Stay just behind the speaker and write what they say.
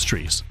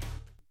Ministries.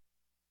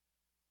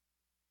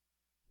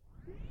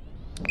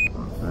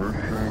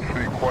 Mission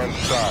sequence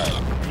start.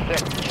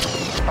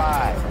 6,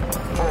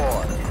 5,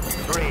 4,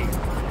 3,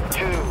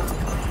 2,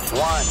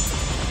 1,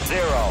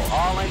 0.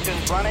 All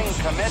engines running.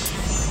 Commit.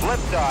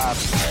 Liftoff.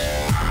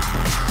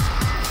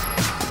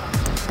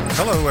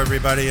 Hello,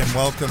 everybody, and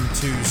welcome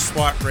to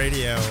SWAT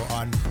Radio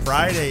on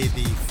Friday,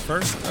 the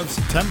 1st of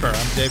September.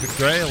 I'm David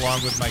Gray,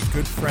 along with my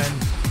good friend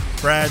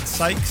Brad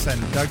Sykes, and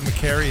Doug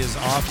McCary is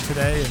off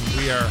today, and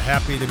we are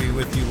happy to be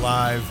with you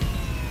live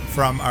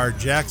from our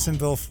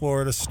Jacksonville,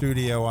 Florida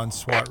studio on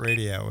SWAT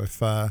Radio. If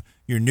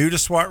you're new to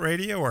SWAT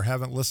Radio or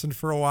haven't listened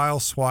for a while,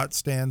 SWAT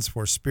stands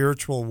for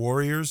Spiritual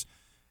Warriors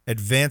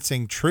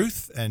Advancing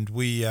Truth, and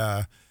we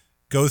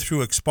go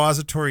through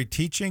expository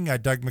teaching.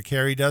 Doug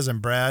McCary does,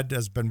 and Brad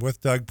has been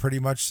with Doug pretty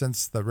much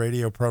since the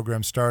radio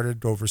program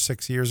started over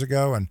 6 years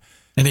ago.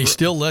 And he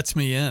still lets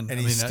me in. And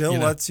he still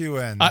lets you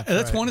in. That's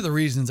right. One of the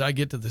reasons I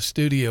get to the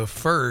studio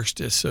first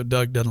is so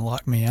Doug doesn't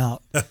lock me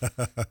out.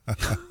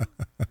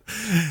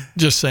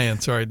 Just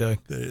saying. Sorry, Doug.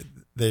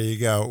 There you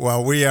go.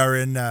 Well, we are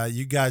in,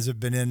 you guys have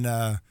been in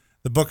the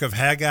book of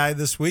Haggai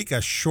this week,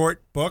 a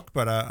short book,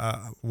 but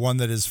one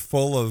that is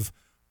full of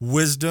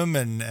wisdom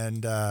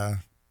and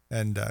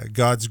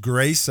God's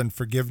grace and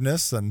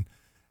forgiveness. And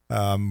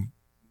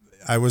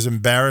I was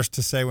embarrassed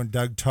to say when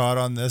Doug taught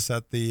on this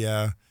at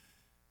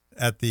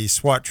the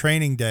SWAT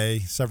training day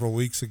several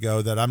weeks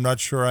ago that I'm not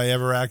sure I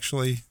ever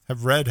actually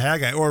have read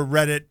Haggai, or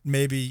read it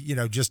maybe,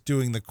 just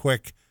doing the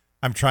quick,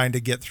 I'm trying to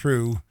get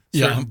through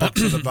certain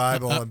books of the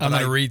Bible. I'm going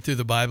to read through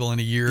the Bible in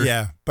a year.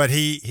 Yeah, but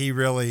he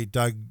really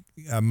dug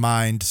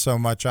mined so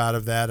much out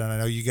of that, and I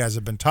know you guys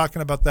have been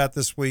talking about that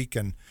this week,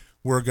 and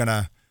we're going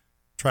to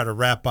try to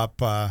wrap up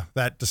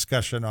that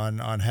discussion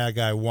on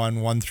Haggai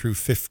 1 through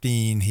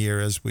 15 here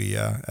as we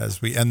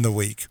end the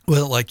week.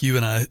 Well, like you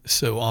and I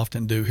so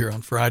often do here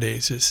on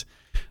Fridays is,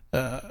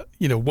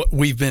 what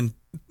we've been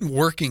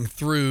working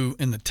through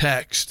in the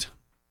text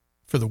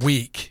for the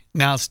week.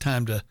 Now it's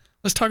time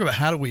let's talk about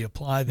how do we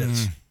apply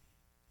this.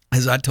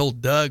 As I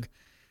told Doug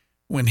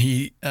when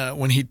he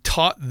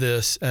taught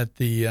this at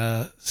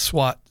the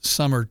SWAT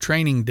summer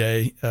training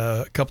day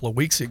a couple of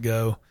weeks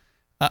ago,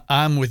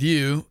 I'm with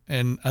you,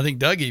 and I think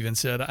Doug even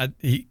said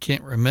he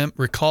can't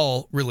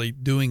recall really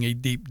doing a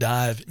deep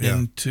dive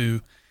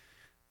into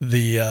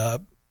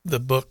the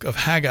book of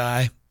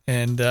Haggai,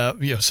 and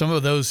some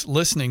of those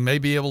listening may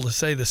be able to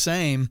say the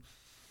same.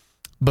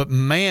 But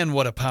man,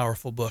 what a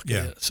powerful book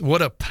it is!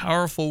 What a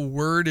powerful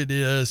word it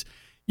is!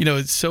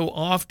 It's so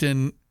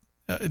often.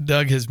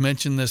 Doug has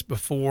mentioned this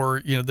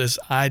before. This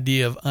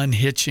idea of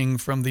unhitching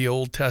from the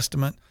Old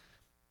Testament.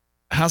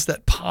 How's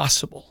that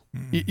possible?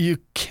 You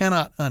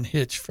cannot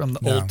unhitch from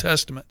the Old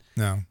Testament.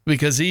 No.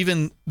 Because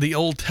even the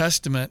Old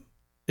Testament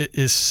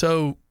it's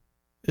so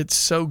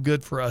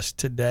good for us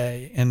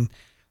today. And,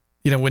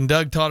 when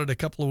Doug taught it a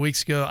couple of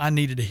weeks ago, I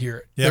needed to hear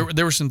it. Yeah.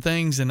 There were some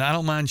things, and I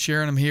don't mind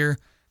sharing them here.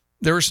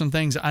 There were some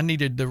things I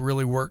needed to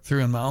really work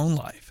through in my own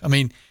life. I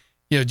mean,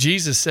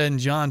 Jesus said in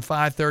John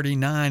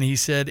 5:39, he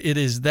said, "It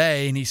is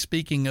they," and he's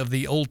speaking of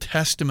the Old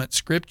Testament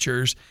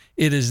scriptures,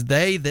 "it is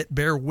they that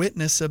bear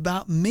witness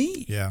about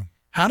me." Yeah.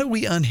 How do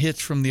we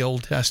unhitch from the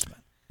Old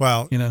Testament?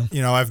 Well,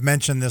 I've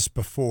mentioned this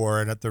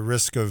before, and at the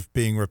risk of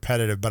being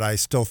repetitive, but I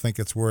still think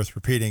it's worth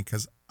repeating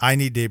because I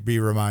need to be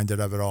reminded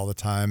of it all the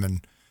time,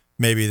 and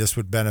maybe this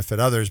would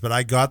benefit others. But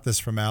I got this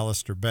from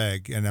Alistair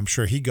Begg, and I'm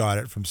sure he got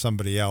it from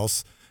somebody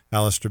else.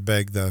 Alistair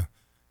Begg, the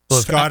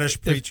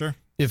Scottish preacher.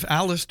 If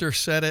Alistair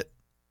said it,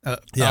 we're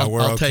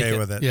I'll okay take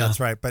with it. Yeah. That's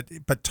right.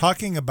 But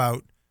talking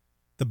about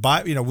the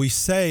Bible, we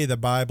say the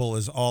Bible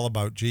is all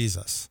about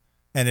Jesus.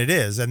 And it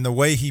is. And the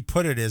way he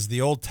put it is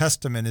the Old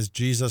Testament is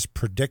Jesus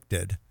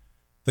predicted.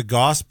 The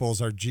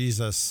Gospels are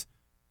Jesus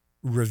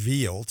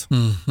revealed.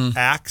 Mm-hmm.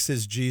 Acts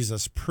is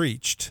Jesus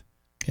preached.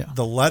 Yeah.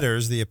 The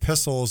letters, the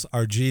epistles,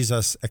 are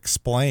Jesus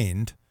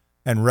explained.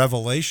 And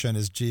Revelation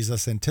is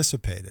Jesus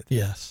anticipated.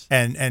 Yes.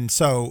 And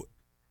so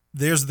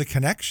there's the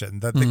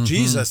connection that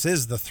Jesus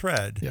is the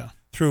thread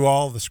through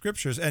all the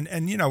scriptures. And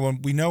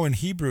when we know in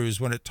Hebrews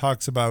when it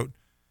talks about,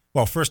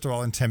 well, first of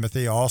all, in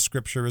Timothy, all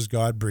scripture is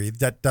God-breathed.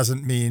 That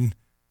doesn't mean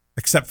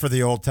except for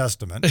the Old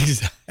Testament.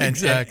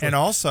 Exactly. And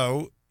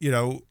also,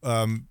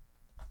 in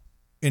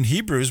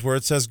Hebrews where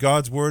it says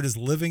God's word is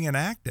living and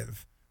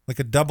active, like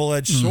a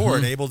double-edged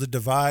sword, able to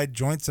divide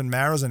joints and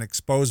marrows and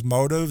expose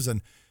motives.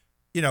 And,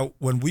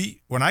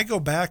 when I go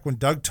back, when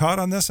Doug taught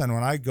on this and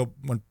when I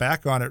went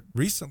back on it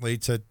recently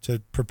to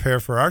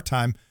prepare for our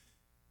time,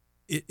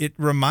 it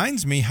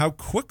reminds me how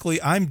quickly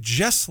I'm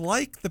just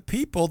like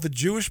the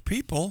Jewish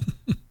people,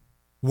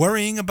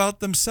 worrying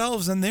about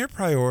themselves and their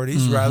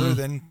priorities rather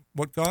than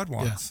what God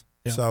wants.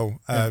 Yeah. So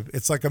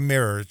it's like a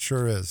mirror. It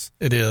sure is.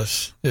 It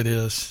is.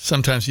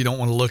 Sometimes you don't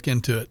want to look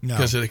into it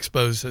because it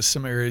exposes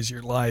some areas of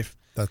your life.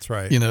 That's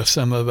right.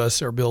 Some of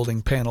us are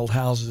building paneled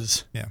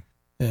houses. Yeah.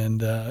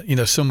 And,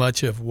 so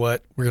much of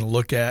what we're going to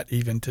look at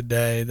even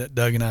today that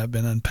Doug and I have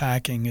been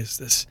unpacking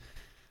is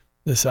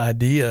this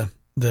idea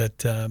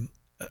that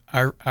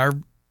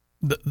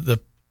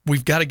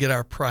we've got to get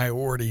our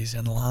priorities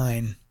in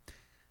line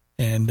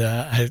And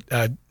I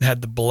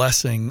had the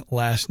blessing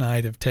last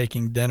night of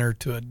taking dinner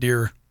to a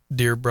dear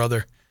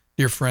brother,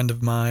 dear friend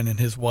of mine and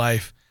his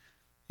wife.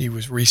 He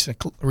was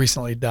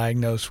recently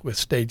diagnosed with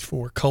stage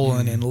 4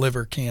 colon and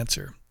liver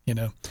cancer,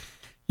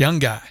 young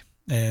guy.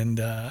 And,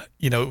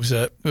 it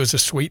was a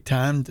sweet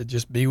time to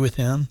just be with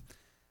him.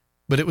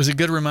 But it was a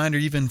good reminder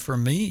even for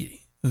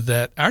me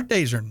that our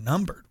days are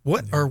numbered.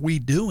 What are we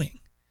doing?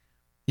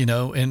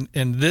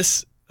 And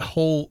this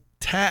whole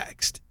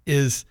text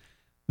is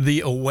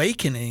the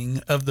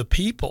awakening of the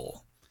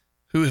people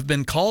who have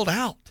been called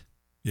out,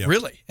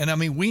 really. And I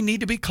mean, we need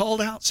to be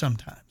called out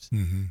sometimes.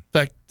 In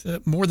fact,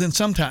 more than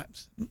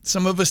sometimes.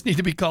 Some of us need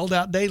to be called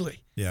out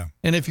daily. Yeah.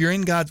 And if you're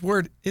in God's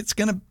word, it's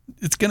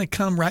gonna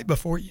come right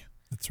before you.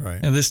 That's right.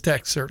 And this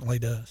text certainly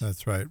does.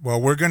 That's right.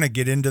 Well, we're going to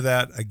get into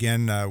that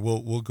again.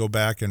 We'll go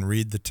back and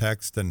read the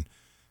text and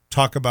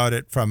talk about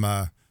it from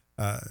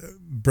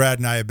Brad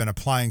and I have been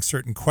applying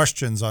certain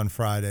questions on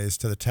Fridays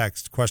to the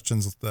text.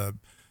 Questions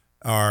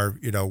are,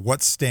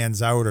 what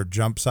stands out or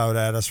jumps out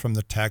at us from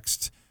the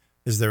text?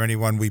 Is there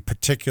anyone we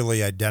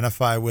particularly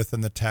identify with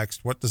in the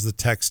text? What does the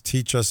text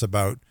teach us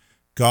about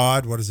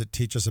God? What does it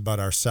teach us about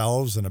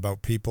ourselves and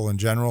about people in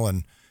general?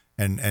 And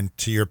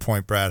to your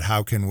point, Brad,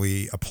 how can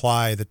we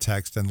apply the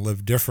text and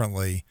live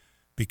differently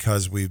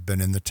because we've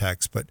been in the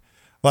text? But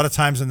a lot of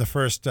times in the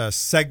first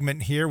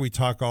segment here, we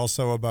talk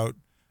also about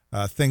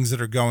things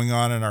that are going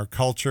on in our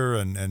culture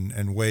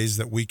and ways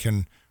that we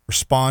can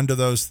respond to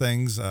those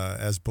things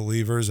as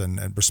believers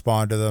and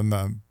respond to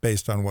them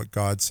based on what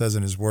God says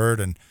in his word.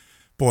 And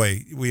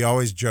boy, we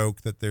always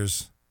joke that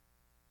there's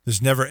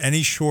never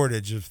any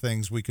shortage of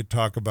things we could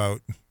talk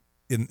about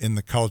in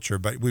the culture.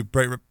 But we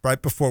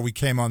right before we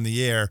came on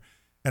the air,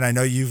 and I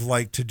know you've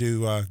liked to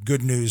do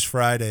Good News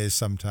Fridays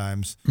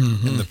sometimes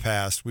in the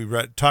past. We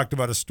talked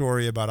about a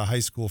story about a high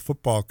school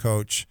football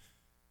coach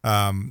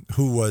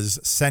who was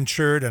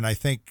censured and I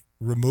think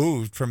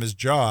removed from his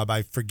job.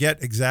 I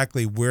forget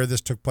exactly where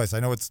this took place.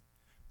 I know it's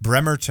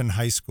Bremerton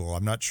High School.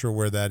 I'm not sure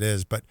where that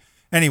is. But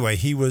anyway,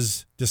 he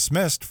was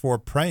dismissed for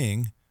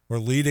praying or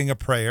leading a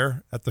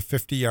prayer at the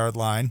 50-yard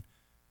line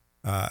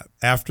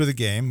after the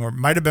game, or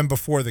might have been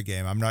before the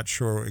game. I'm not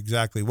sure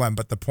exactly when,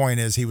 but the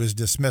point is he was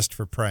dismissed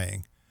for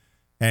praying.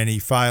 And he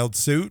filed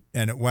suit,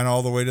 and it went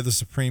all the way to the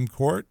Supreme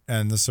Court,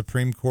 and the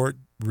Supreme Court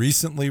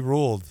recently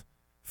ruled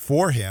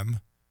for him,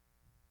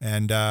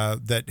 and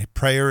that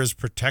prayer is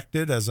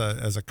protected as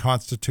a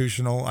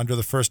constitutional, under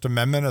the First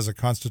Amendment, as a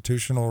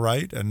constitutional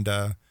right, and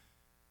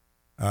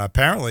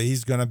apparently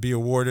he's going to be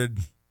awarded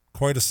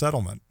quite a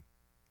settlement.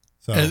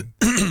 So,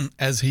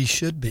 as he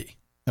should be.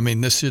 I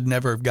mean, this should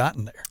never have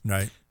gotten there.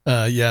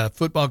 Right.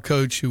 Football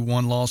coach who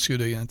won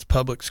lawsuit against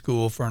public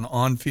school for an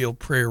on-field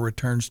prayer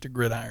returns to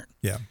gridiron.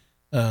 Yeah.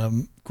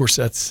 Of course,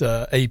 that's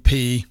AP.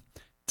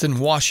 It's in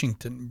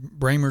Washington,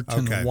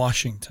 Bremerton,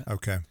 Washington.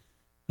 Okay.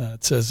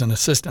 It says an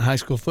assistant high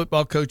school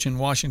football coach in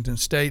Washington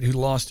State who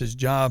lost his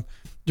job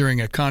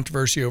during a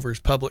controversy over his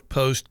public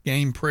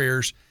post-game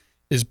prayers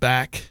is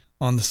back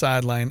on the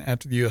sideline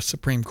after the U.S.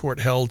 Supreme Court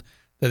held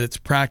that its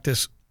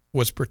practice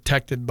was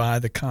protected by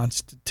the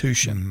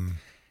Constitution.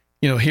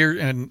 Here,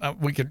 and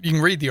you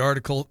can read the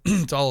article.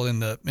 It's all in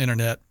the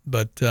internet,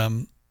 but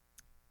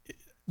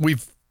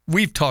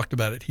we've talked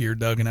about it here.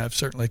 Doug and I have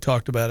certainly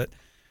talked about it.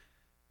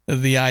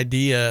 The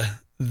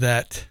idea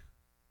that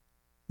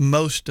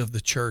most of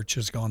the church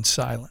has gone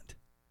silent.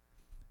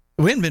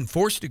 We haven't been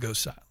forced to go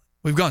silent.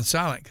 We've gone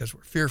silent because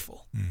we're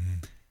fearful.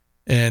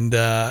 And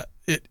I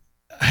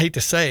hate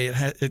to say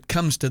it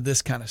comes to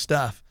this kind of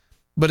stuff.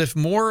 But if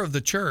more of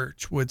the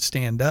church would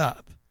stand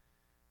up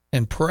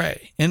and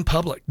pray in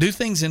public, do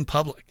things in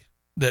public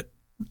that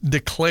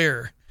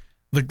declare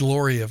the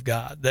glory of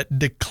God, that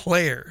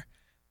declare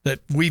that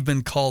we've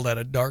been called out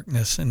of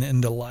darkness and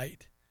into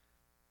light.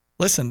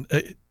 Listen,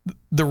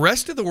 the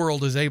rest of the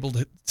world is able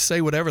to say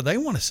whatever they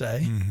want to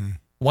say.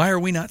 Why are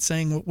we not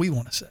saying what we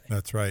want to say?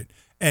 That's right.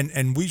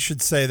 And we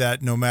should say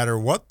that no matter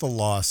what the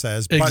law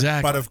says.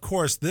 Exactly. But of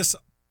course,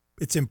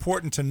 it's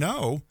important to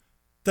know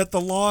that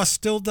the law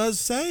still does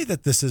say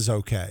that this is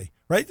okay,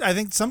 right? I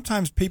think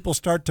sometimes people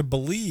start to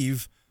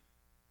believe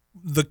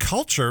the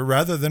culture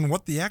rather than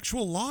what the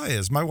actual law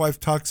is. My wife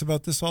talks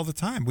about this all the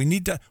time. We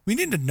need to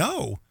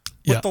know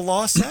what the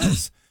law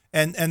says.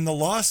 And the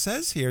law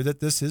says here that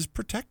this is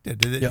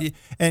protected.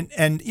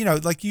 And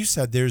like you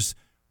said, there's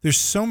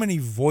so many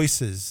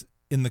voices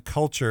in the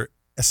culture,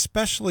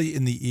 especially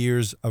in the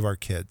ears of our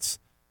kids.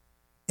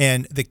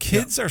 And the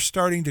kids are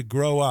starting to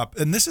grow up.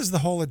 And this is the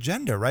whole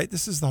agenda, right?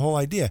 This is the whole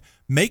idea.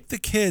 Make the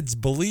kids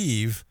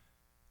believe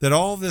that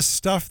all this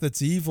stuff that's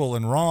evil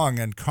and wrong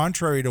and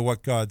contrary to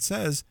what God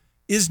says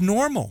is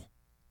normal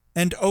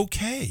and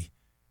okay.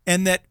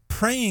 And that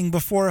praying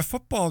before a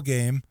football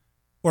game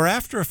or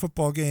after a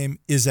football game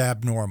is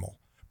abnormal.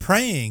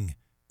 Praying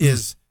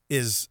is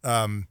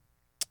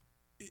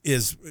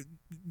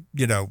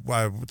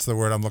what's the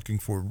word I'm looking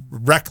for?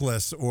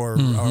 Reckless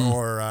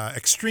or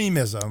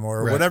extremism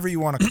or whatever you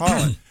want to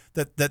call it.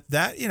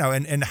 That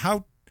and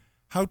how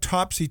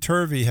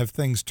topsy-turvy have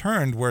things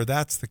turned where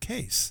that's the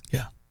case.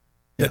 Yeah.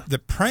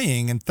 that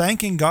praying and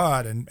thanking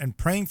God and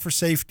praying for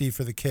safety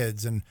for the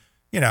kids and,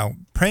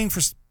 praying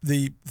for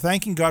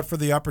thanking God for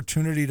the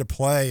opportunity to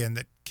play and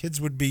that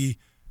kids would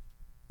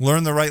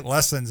learn the right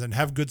lessons and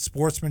have good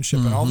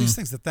sportsmanship and all these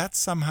things, that's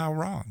somehow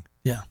wrong.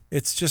 Yeah.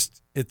 It's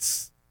just,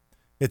 it's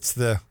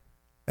the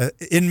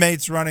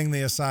inmates running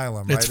the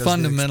asylum, right? It's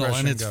fundamental,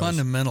 and it's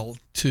fundamental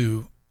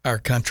to our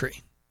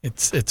country.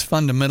 It's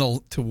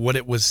fundamental to what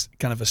it was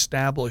kind of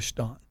established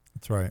on.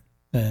 That's right.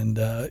 And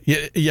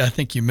I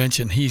think you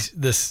mentioned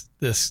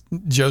this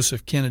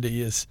Joseph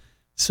Kennedy is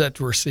set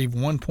to receive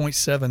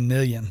 $1.7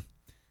 million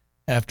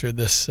after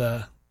this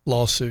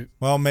lawsuit.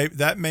 Well,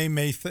 that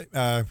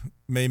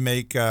may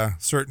make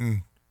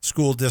certain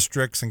school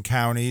districts and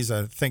counties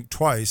think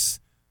twice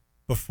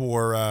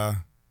before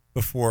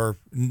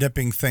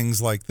nipping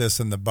things like this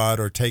in the bud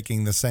or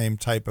taking the same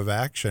type of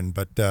action.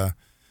 But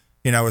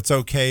it's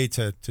okay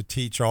to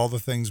teach all the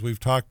things we've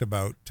talked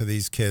about to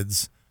these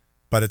kids,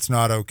 but it's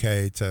not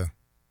okay to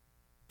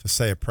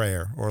say a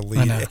prayer or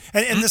lead.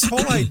 And this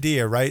whole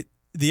idea, right?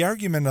 The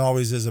argument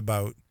always is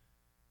about,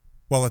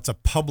 well, it's a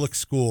public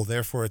school,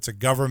 therefore it's a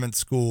government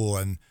school,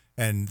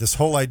 and this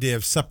whole idea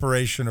of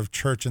separation of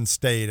church and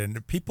state.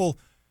 And people,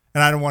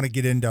 and I don't want to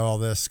get into all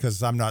this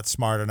because I'm not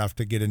smart enough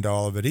to get into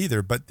all of it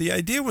either, but the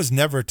idea was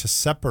never to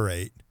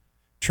separate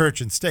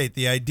church and state.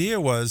 The idea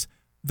was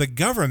the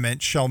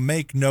government shall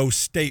make no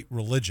state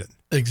religion.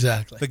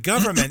 Exactly. The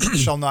government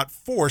shall not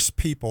force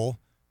people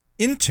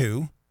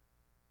into,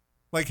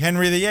 like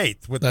Henry VIII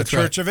with the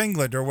Church of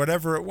England or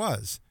whatever it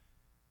was.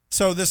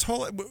 So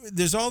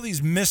there's all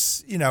these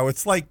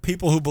it's like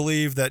people who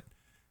believe that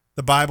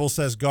the Bible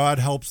says God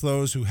helps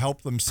those who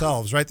help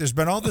themselves, right? There's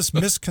been all this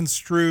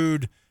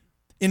misconstrued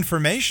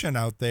information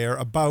out there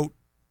about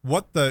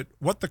what the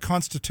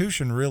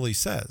Constitution really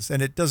says.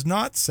 And it does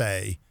not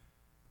say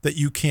that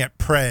you can't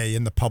pray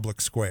in the public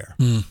square.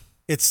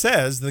 It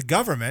says the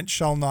government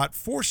shall not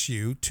force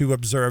you to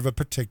observe a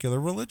particular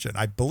religion,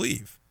 I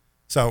believe.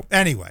 So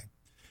anyway,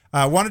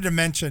 I wanted to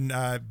mention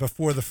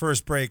before the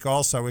first break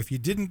also, if you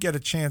didn't get a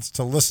chance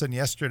to listen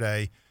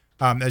yesterday,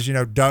 as you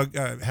know, Doug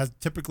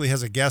typically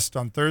has a guest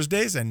on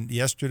Thursdays, and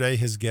yesterday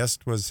his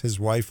guest was his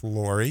wife,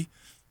 Lori.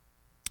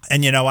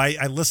 And,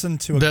 I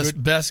listened to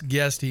best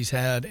guest he's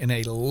had in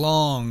a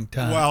long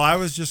time. Well, I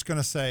was just going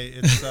to say,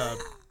 it's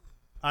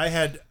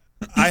I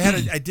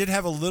did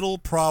have a little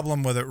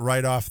problem with it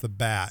right off the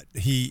bat.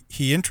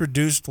 He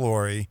introduced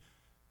Lori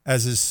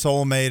as his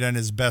soulmate and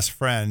his best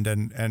friend,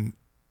 and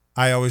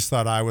I always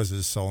thought I was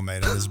his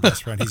soulmate and his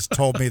best friend. He's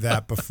told me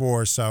that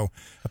before. So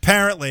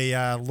apparently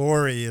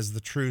Lori is the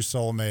true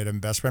soulmate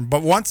and best friend.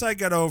 But once I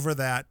got over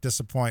that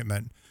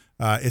disappointment,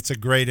 it's a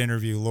great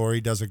interview.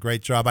 Lori does a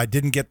great job. I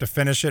didn't get to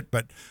finish it,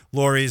 but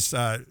Lori's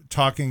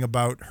talking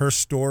about her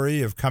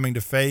story of coming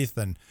to faith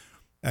and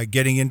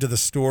getting into the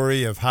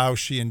story of how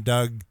she and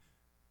Doug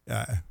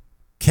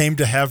came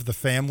to have the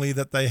family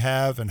that they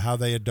have and how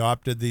they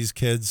adopted these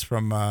kids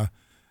from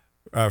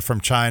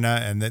China,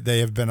 and that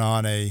they have been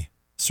on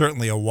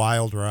certainly a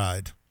wild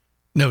ride.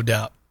 No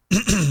doubt.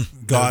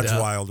 God's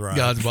wild ride.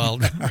 God's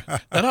wild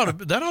ride.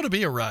 That ought to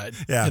be a ride.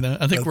 Yeah.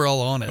 I think we're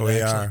all on it.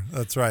 We are.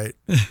 That's right.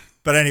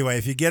 But anyway,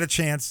 if you get a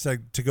chance to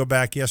go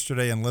back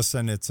yesterday and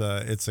listen, it's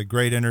a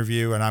great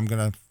interview, and I'm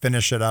going to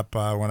finish it up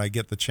when I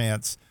get the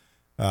chance.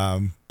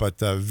 But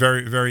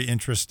very, very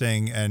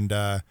interesting.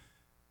 And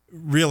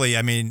really,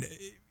 I mean,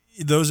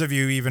 those of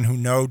you even who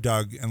know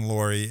Doug and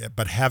Lori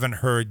but haven't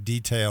heard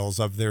details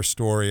of their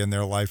story and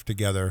their life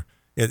together,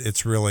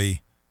 it's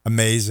really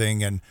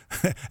amazing. And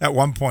at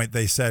one point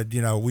they said,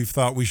 we've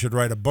thought we should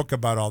write a book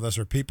about all this,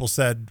 or people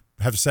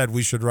have said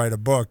we should write a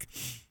book.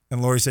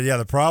 And Lori said, yeah,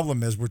 the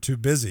problem is we're too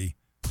busy.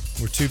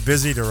 We're too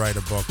busy to write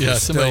a book. Yeah,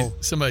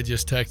 somebody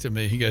just texted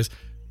me. He goes,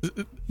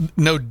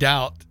 no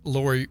doubt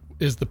Lori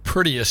is the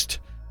prettiest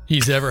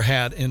he's ever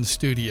had in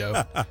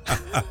studio.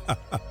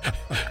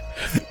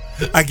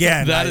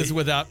 Again, that is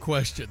without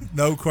question.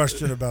 No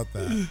question about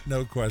that.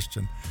 No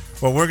question.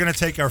 Well, we're going to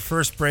take our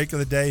first break of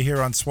the day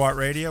here on SWAT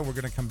Radio. We're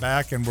going to come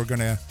back and we're going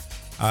to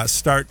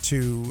start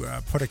to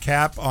put a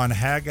cap on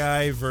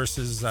Haggai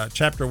versus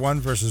chapter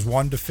 1, verses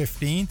 1 to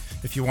 15.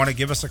 If you want to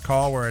give us a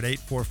call, we're at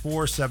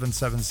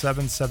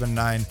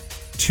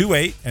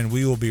 844-777-7928, and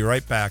we will be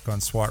right back on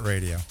SWAT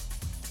Radio.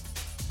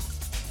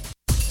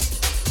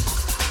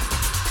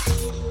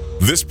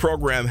 This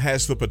program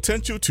has the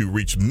potential to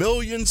reach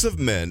millions of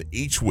men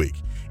each week.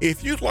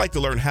 If you'd like to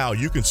learn how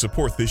you can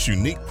support this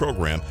unique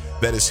program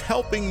that is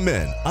helping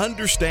men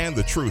understand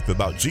the truth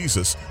about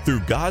Jesus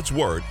through God's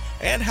Word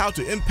and how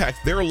to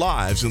impact their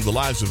lives and the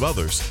lives of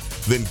others,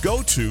 then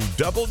go to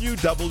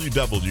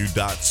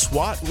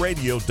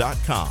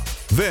www.swatradio.com.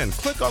 Then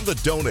click on the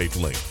donate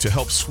link to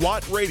help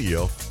SWAT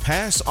Radio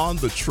pass on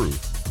the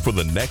truth for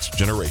the next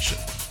generation.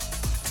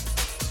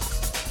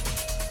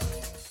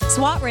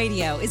 SWAT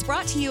Radio is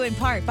brought to you in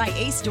part by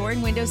Ace Door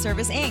and Window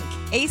Service, Inc.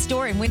 Ace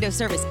Door and Window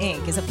Service,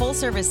 Inc. is a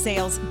full-service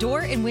sales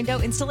door and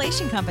window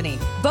installation company.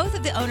 Both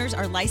of the owners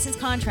are licensed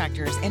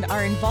contractors and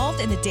are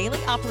involved in the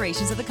daily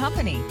operations of the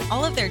company.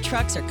 All of their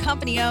trucks are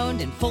company-owned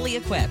and fully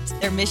equipped.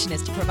 Their mission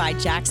is to provide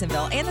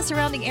Jacksonville and the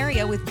surrounding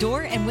area with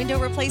door and window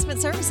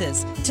replacement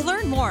services. To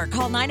learn more,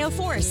 call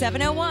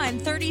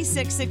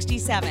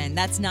 904-701-3667.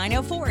 That's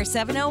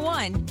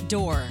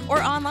 904-701-DOOR.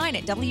 Or online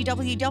at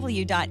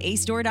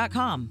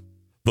www.acedoor.com.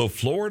 The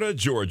Florida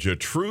Georgia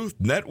Truth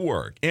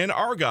Network in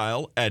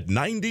Argyle at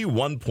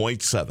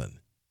 91.7.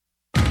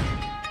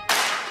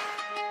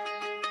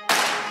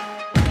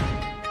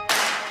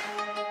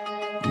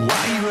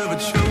 Why you ever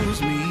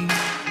chose me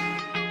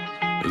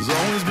has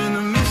always been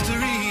a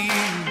mystery.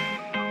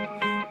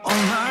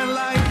 All my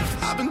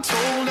life I've been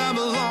told I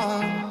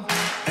belong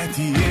at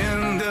the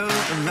end of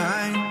the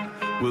line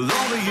with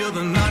all the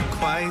other not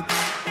quite,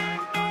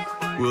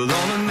 with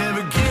all the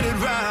never get it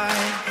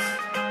right.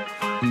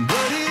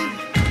 But it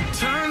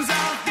turns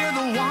out they're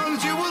the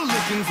ones you were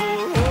looking for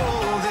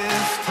all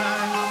this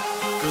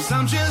time, 'cause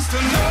I'm just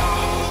a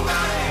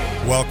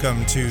nobody.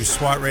 Welcome to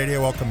SWAT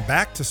Radio. Welcome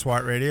back to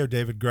SWAT Radio.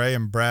 David Gray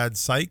and Brad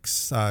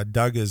Sykes.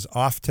 Doug is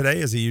off today,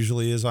 as he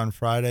usually is on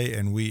Friday,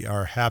 and we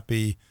are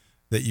happy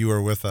that you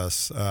are with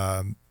us.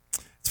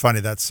 It's funny,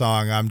 that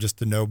song, I'm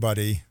Just a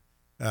Nobody.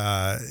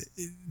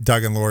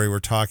 Doug and Lori were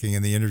talking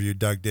in the interview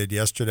Doug did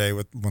yesterday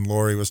when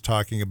Lori was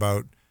talking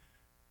about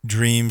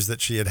dreams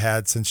that she had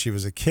had since she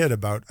was a kid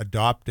about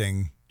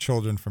adopting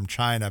children from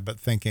China, but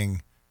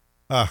thinking,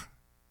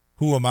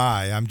 who am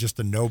I? I'm just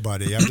a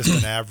nobody. I'm just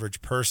an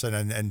average person.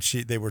 And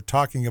they were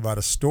talking about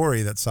a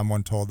story that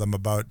someone told them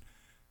about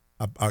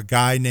a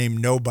guy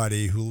named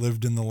Nobody who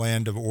lived in the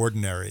land of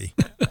ordinary.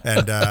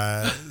 And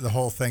the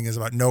whole thing is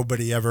about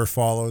nobody ever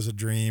follows a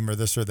dream or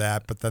this or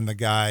that, but then the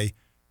guy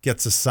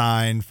gets a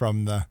sign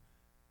from the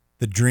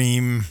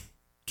dream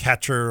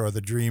catcher or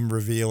the dream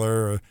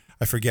revealer, or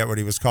I forget what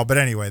he was called. But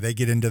anyway, they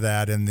get into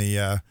that in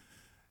the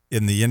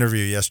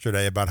interview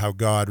yesterday about how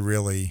God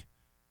really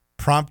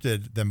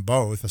prompted them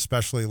both,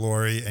 especially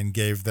Lori, and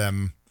gave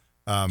them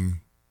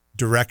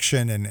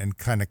direction and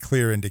kind of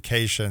clear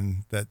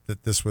indication that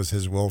this was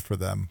his will for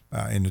them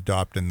in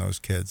adopting those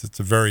kids. It's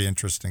a very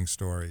interesting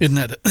story. Isn't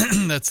that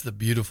that's the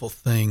beautiful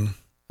thing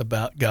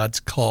about God's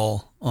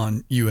call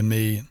on you and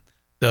me,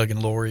 Doug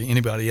and Lori,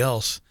 anybody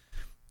else,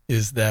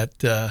 is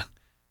that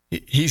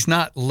he's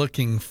not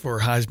looking for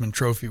Heisman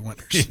Trophy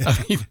winners. Yeah.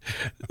 I mean,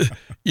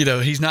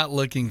 he's not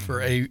looking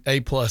for A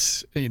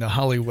plus,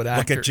 Hollywood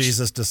actors. Look at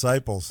Jesus'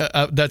 disciples.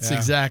 That's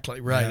exactly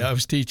right. Yeah. I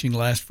was teaching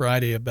last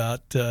Friday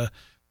about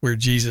where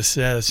Jesus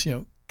says,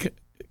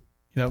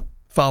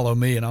 follow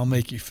me and I'll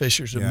make you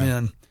fishers of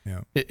men.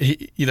 Yeah.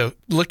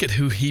 Look at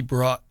who he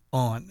brought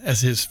on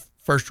as his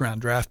first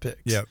round draft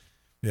picks. Yep.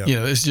 Yep.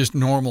 It's just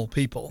normal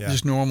people,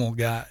 just normal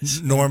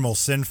guys. Normal,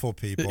 sinful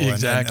people.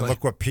 Exactly. And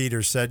look what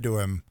Peter said to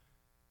him,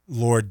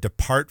 Lord,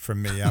 depart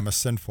from me. I'm a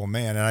sinful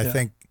man. And I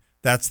think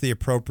that's the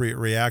appropriate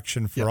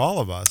reaction for all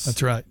of us.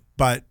 That's right.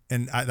 But,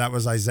 that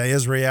was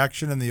Isaiah's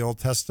reaction in the Old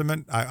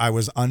Testament. I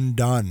was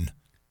undone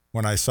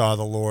when I saw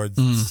the Lord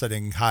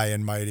sitting high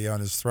and mighty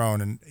on his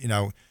throne. And,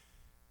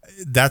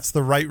 that's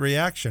the right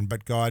reaction.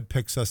 But God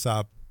picks us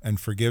up and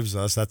forgives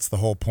us. That's the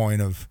whole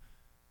point of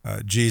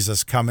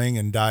Jesus coming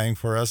and dying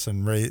for us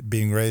and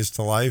being raised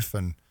to life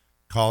and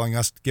calling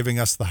us, giving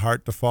us the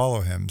heart to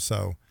follow him.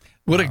 So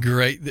what a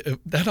great,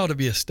 that ought to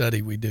be a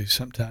study we do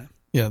sometime.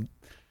 That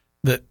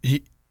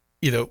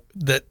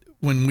that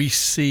when we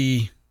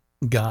see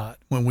God,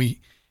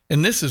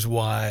 and this is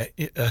why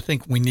I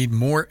think we need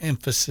more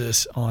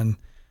emphasis on,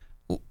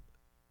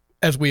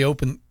 as we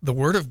open the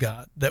Word of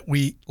God, that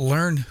we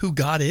learn who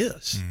God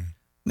is.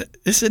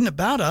 This isn't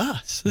about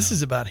us. This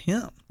is about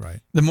him. Right.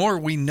 The more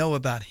we know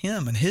about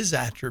him and his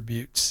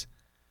attributes,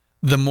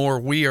 the more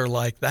we are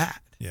like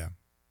that. Yeah.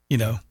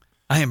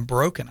 I am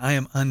broken. I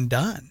am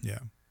undone. Yeah.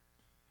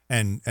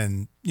 And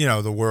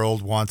the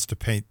world wants to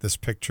paint this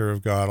picture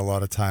of God a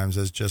lot of times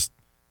as just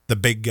the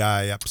big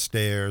guy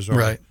upstairs,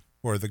 or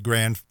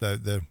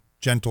the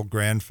gentle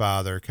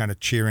grandfather kind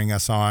of cheering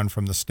us on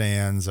from the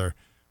stands, or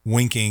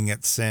winking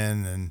at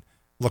sin and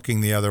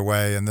looking the other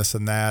way and this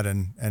and that.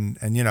 And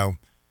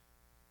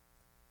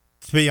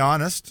to be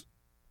honest,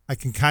 I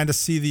can kind of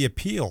see the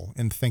appeal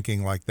in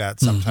thinking like that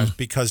sometimes,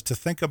 because to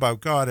think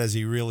about God as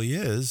he really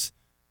is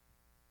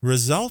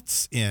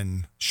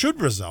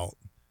should result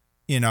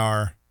in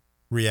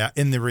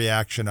the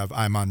reaction of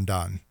I'm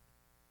undone.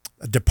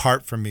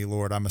 Depart from me,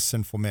 Lord, I'm a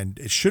sinful man.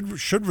 It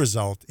should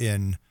result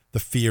in the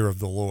fear of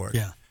the Lord.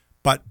 Yeah.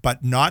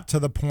 But not to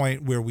the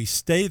point where we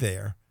stay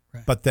there,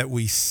 but that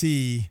we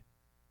see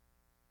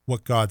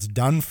what God's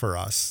done for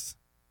us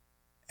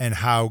and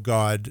how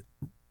God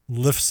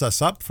lifts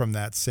us up from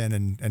that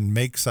sin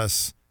and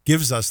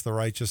gives us the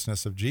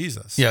righteousness of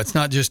Jesus. Yeah, it's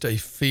not just a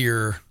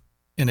fear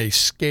and a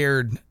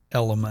scared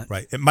element.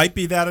 Right. It might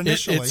be that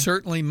initially. It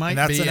certainly might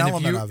that's be. An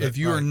element of it. If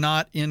you are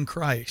not in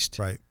Christ,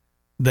 right,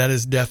 that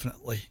is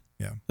definitely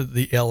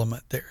the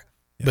element there.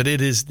 Yeah. But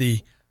it is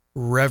the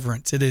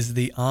reverence. It is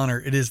the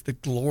honor. It is the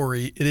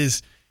glory.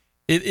 It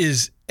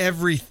is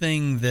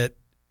everything that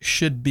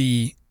should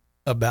be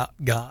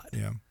about God.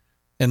 Yeah.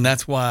 And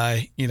that's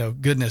why,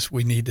 goodness,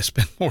 we need to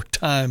spend more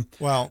time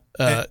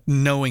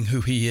knowing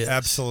who he is.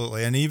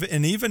 Absolutely. And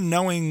even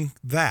knowing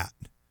that,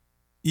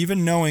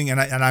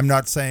 and I'm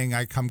not saying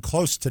I come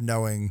close to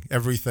knowing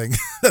everything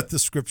that the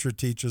scripture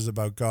teaches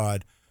about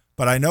God,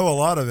 but I know a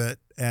lot of it.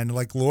 And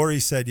like Lori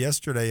said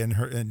yesterday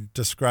in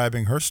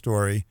describing her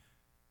story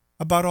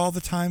about all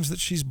the times that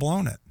she's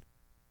blown it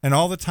and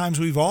all the times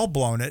we've all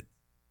blown it,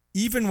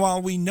 even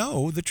while we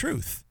know the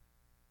truth,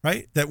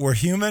 right? That we're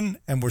human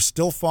and we're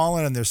still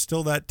fallen and there's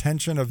still that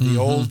tension of the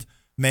old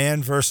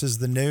man versus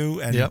the new,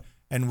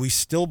 and we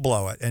still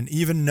blow it. And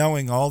even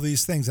knowing all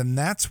these things. And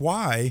that's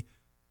why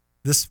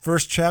this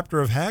first chapter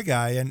of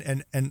Haggai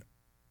and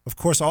of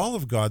course all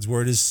of God's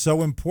word is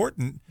so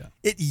important. Yeah.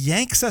 It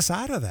yanks us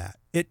out of that.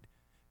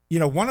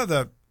 One of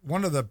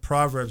the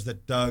proverbs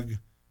that Doug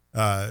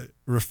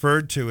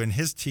referred to in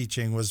his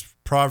teaching was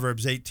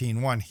Proverbs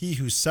 18:1. He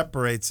who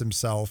separates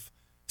himself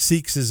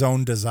seeks his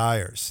own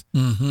desires.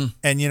 Mm-hmm.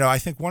 And, I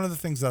think one of the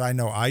things that I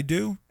know I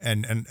do,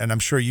 and I'm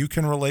sure you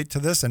can relate to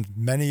this, and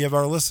many of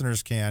our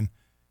listeners can,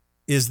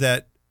 is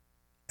that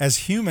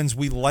as humans,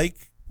 we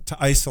like to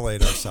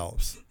isolate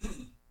ourselves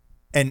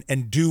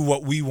and do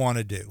what we want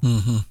to do.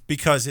 Mm-hmm.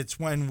 Because it's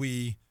when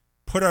we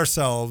put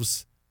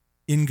ourselves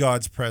in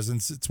God's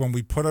presence, it's when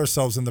we put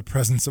ourselves in the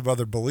presence of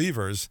other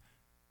believers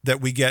that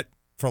we get,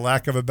 for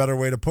lack of a better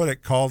way to put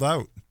it, called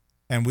out.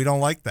 And we don't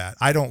like that.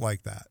 I don't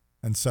like that.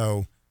 And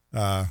so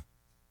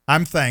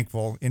I'm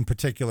thankful in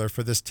particular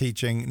for this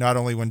teaching, not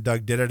only when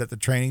Doug did it at the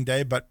training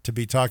day, but to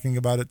be talking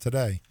about it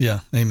today.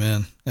 Yeah.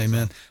 Amen.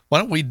 Why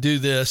don't we do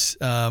this?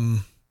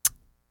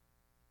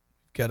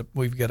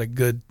 We've got a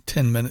good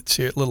 10 minutes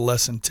here, a little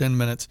less than 10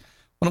 minutes.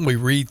 Why don't we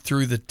read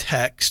through the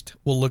text?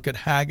 We'll look at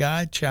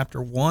Haggai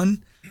chapter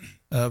 1,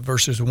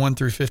 verses 1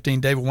 through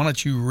 15. David, why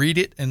don't you read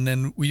it, and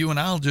then you and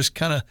I will just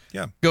kind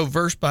of go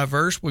verse by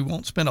verse. We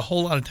won't spend a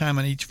whole lot of time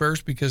on each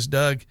verse because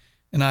Doug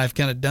and I have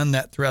kind of done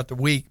that throughout the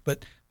week,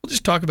 but we'll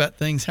just talk about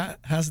things. How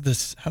does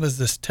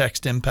this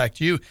text impact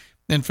you?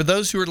 And for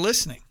those who are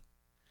listening,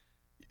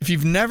 if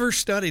you've never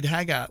studied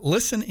Haggai,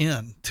 listen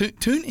in,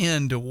 tune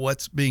in to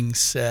what's being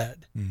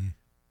said. Mm-hmm.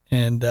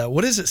 And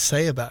what does it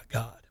say about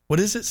God? What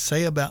does it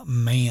say about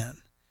man?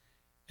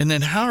 And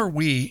then how are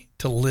we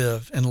to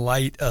live in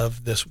light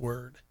of this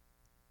word?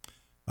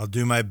 I'll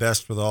do my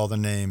best with all the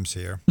names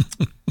here.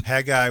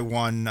 Haggai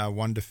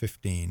 1 to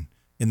 15.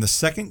 In the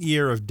second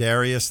year of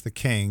Darius the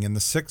king, in the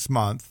 6th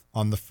month,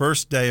 on the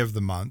first day of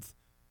the month,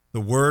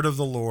 the word of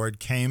the Lord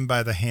came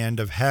by the hand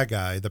of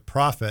Haggai the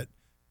prophet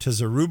to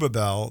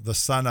Zerubbabel the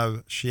son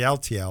of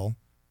Shealtiel.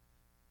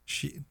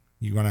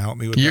 You want to help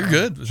me with that? You're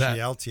good with that.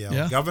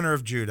 Shealtiel, governor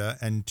of Judah,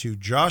 and to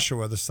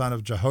Joshua the son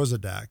of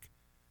Jehozadak,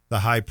 the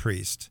high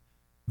priest.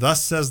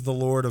 Thus says the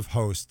Lord of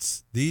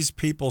hosts, these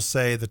people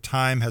say the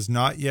time has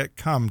not yet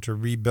come to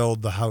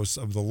rebuild the house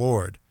of the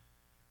Lord.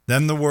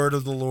 Then the word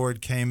of the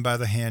Lord came by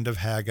the hand of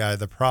Haggai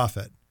the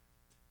prophet.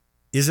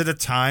 Is it a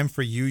time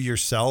for you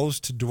yourselves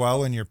to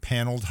dwell in your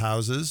paneled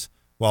houses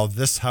while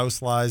this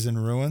house lies in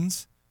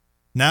ruins?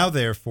 Now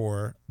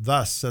therefore,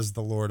 thus says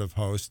the Lord of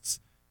hosts,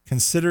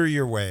 consider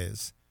your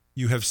ways.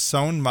 You have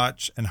sown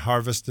much and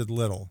harvested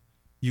little.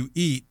 You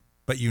eat,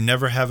 but you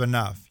never have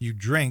enough. You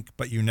drink,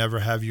 but you never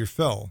have your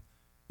fill.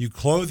 You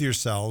clothe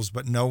yourselves,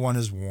 but no one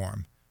is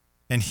warm.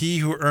 And he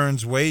who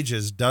earns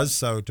wages does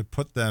so to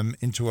put them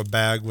into a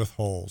bag with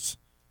holes.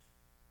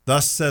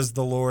 Thus says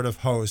the Lord of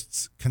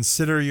hosts,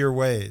 consider your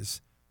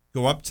ways.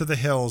 Go up to the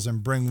hills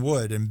and bring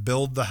wood and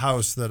build the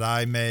house that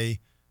I may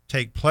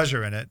take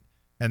pleasure in it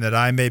and that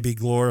I may be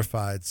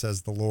glorified,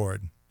 says the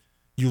Lord.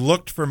 You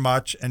looked for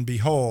much, and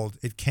behold,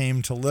 it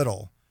came to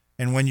little.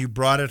 And when you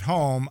brought it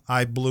home,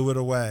 I blew it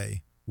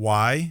away.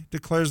 Why,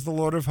 declares the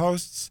Lord of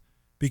hosts?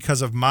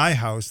 Because of my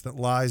house that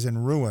lies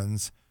in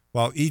ruins,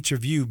 while each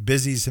of you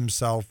busies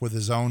himself with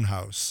his own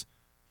house.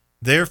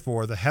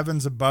 Therefore the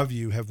heavens above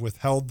you have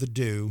withheld the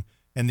dew,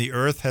 and the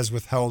earth has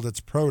withheld its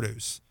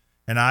produce.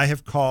 And I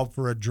have called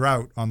for a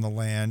drought on the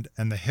land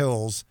and the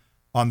hills,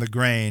 on the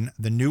grain,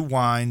 the new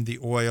wine, the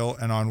oil,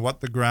 and on what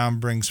the ground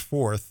brings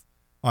forth,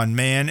 on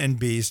man and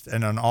beast,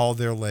 and on all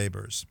their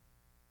labors.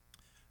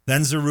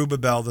 Then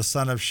Zerubbabel the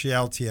son of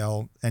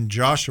Shealtiel, and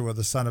Joshua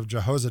the son of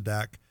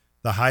Jehozadak,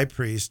 the high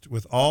priest,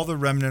 with all the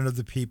remnant of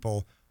the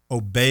people,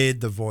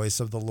 obeyed the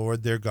voice of the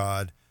Lord their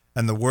God,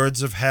 and the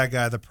words of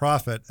Haggai the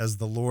prophet, as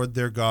the Lord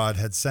their God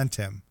had sent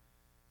him.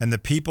 And the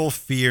people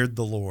feared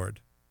the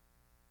Lord.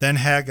 Then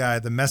Haggai,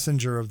 the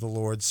messenger of the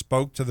Lord,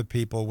 spoke to the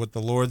people with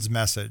the Lord's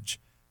message.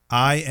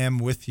 I am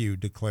with you,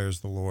 declares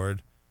the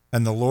Lord.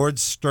 And the Lord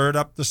stirred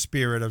up the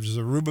spirit of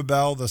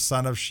Zerubbabel, the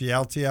son of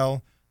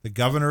Shealtiel, the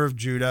governor of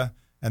Judah,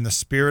 and the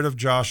spirit of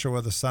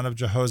Joshua, the son of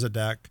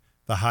Jehozadak,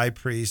 the high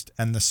priest,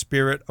 and the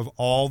spirit of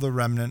all the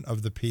remnant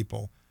of the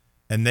people.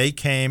 And they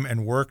came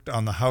and worked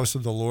on the house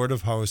of the Lord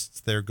of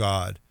hosts, their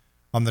God,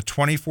 on the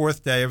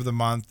 24th day of the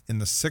month, in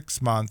the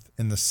 6th month,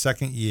 in the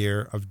 2nd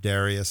year of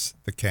Darius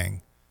the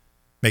king.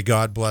 May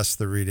God bless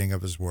the reading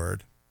of his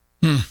word.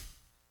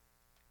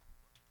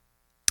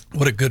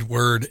 What a good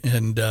word,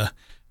 and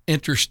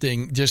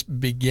interesting, just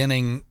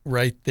beginning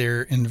right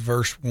there in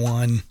verse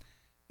 1.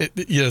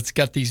 It's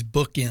got these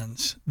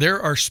bookends.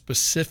 There are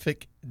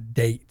specific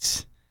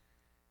dates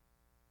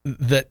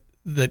that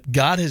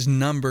God has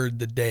numbered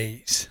the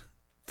days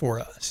for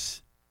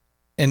us.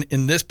 And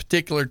in this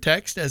particular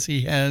text, as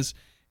he has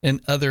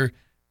in other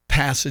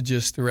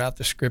passages throughout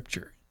the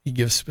scripture, he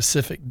gives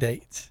specific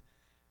dates.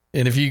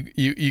 And if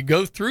you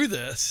go through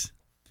this,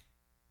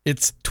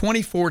 it's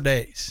 24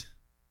 days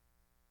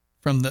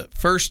from the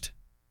first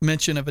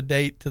mention of a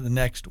date to the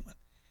next one.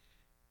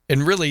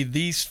 And really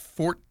these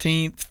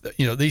 15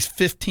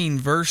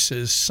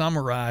 verses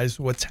summarize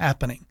what's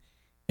happening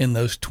in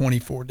those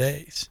 24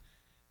 days.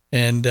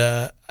 And,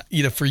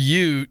 for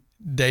you,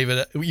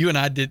 David, you and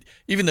I did,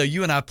 even though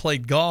you and I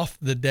played golf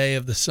the day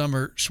of the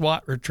summer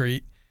SWAT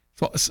retreat,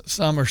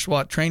 summer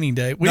SWAT training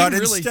day.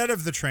 Instead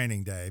of the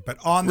training day, but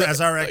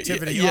as our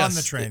activity on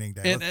the training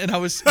day. And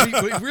we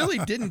really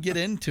didn't get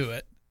into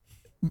it.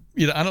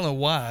 I don't know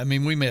why. I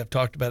mean, we may have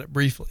talked about it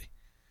briefly,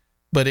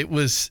 but it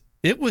was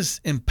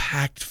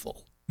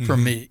impactful for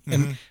me.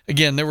 And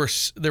again, there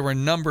were a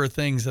number of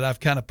things that I've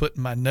kind of put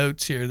in my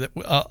notes here that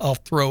I'll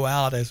throw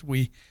out as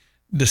we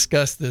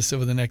discuss this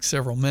over the next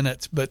several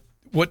minutes. But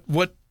what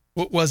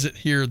was it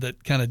here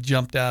that kind of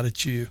jumped out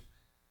at you?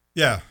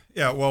 Yeah.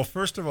 Well,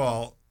 first of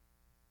all,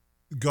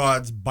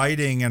 God's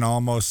biting and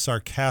almost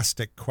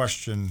sarcastic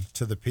question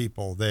to the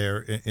people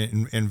there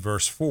in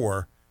verse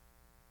 4.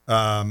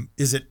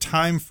 Is it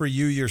time for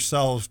you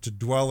yourselves to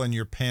dwell in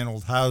your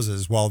paneled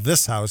houses while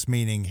this house,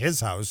 meaning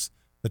his house,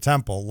 the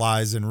temple,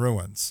 lies in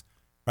ruins?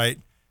 Right?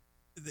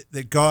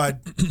 That God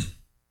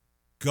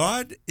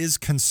is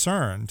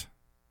concerned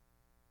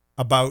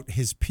about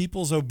his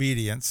people's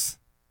obedience,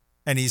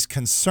 and he's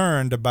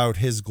concerned about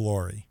his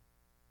glory.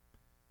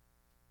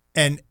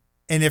 And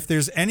if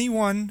there's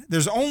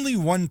only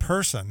one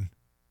person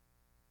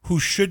who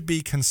should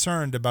be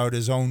concerned about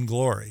his own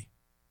glory,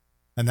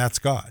 and that's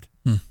God.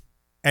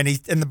 And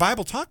the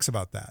Bible talks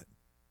about that.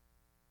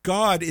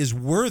 God is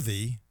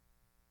worthy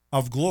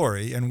of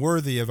glory and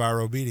worthy of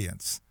our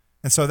obedience.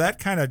 And so that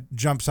kind of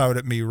jumps out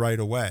at me right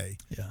away.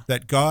 Yeah.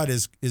 That God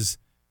is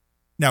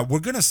now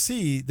we're going to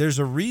see there's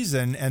a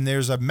reason and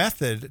there's a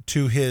method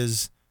to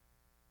his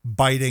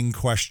biting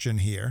question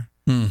here.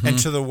 And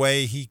to the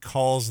way he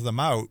calls them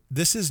out.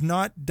 This is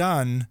not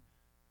done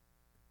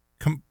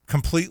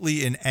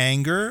completely in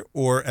anger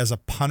or as a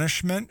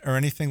punishment or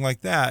anything like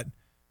that.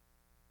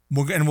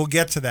 We'll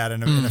get to that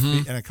in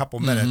a couple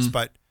minutes.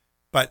 But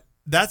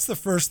that's the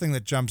first thing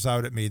that jumps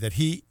out at me, that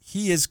he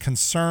is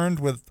concerned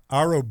with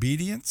our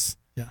obedience.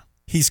 Yeah.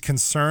 He's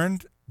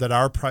concerned that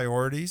our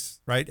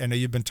priorities, right? I know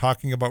you've been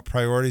talking about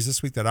priorities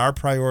this week, that our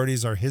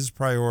priorities are his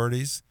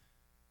priorities,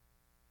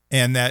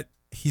 and that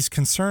he's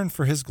concerned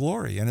for his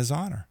glory and his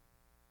honor.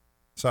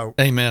 So,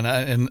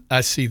 amen.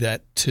 I see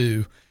that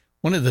too.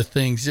 One of the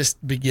things,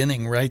 just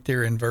beginning right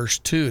there in verse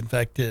 2, in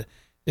fact, it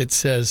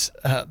says,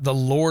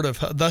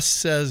 thus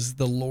says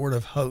the Lord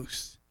of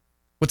hosts.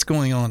 What's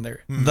going on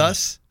there?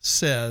 Thus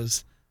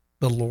says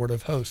the Lord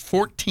of hosts.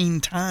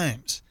 14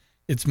 times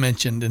it's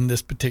mentioned in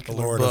this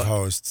particular Lord book. Of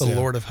hosts, the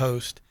Lord of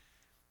hosts.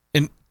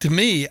 And to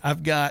me,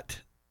 I've got,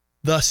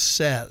 thus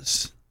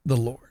says the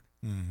Lord.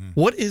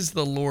 What is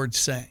the Lord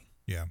saying?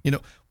 Yeah.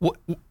 What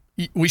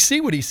we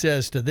see what he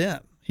says to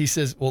them. He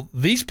says, well,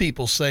 these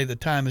people say the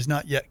time has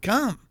not yet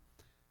come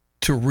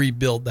to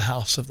rebuild the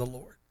house of the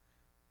Lord.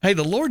 Hey,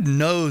 the Lord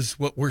knows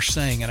what we're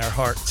saying in our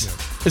hearts.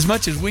 Yeah. As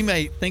much as we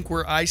may think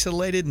we're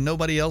isolated and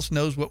nobody else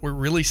knows what we're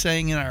really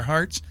saying in our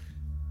hearts,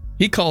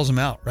 he calls them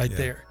out right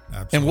there.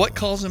 Absolutely. And what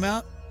calls him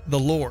out? The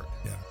Lord.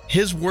 Yeah.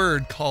 His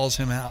word calls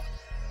him out.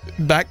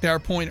 Back to our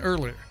point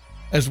earlier.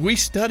 As we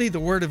study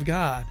the word of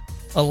God,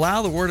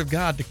 allow the word of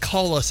God to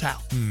call us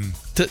out,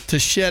 to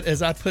shed,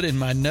 as I put in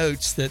my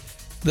notes, that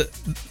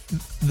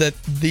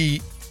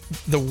the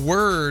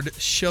word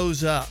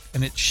shows up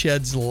and it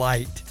sheds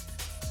light.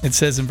 It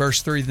says in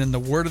verse 3, then the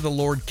word of the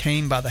Lord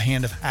came by the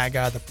hand of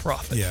Haggai the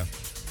prophet.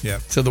 Yeah.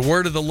 So the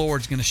word of the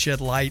Lord is going to shed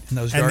light in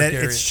those dark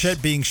areas.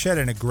 It's being shed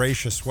in a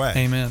gracious way.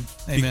 Amen.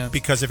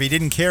 Because if he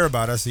didn't care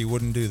about us, he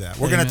wouldn't do that.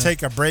 We're going to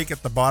take a break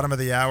at the bottom of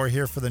the hour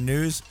here for the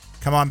news.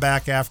 Come on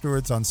back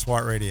afterwards on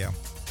SWAT Radio.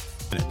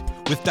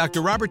 With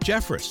Dr. Robert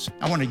Jeffress.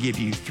 I want to give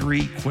you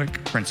 3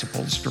 quick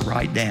principles to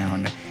write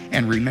down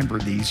and remember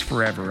these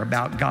forever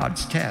about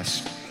God's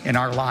test in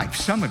our life.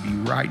 Some of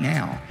you right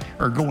now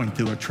are going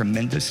through a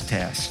tremendous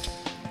test.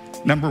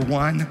 Number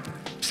 1,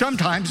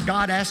 sometimes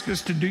God asks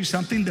us to do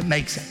something that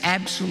makes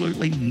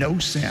absolutely no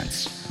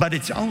sense, but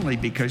it's only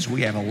because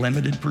we have a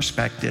limited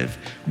perspective.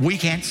 We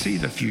can't see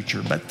the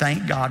future, but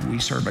thank God we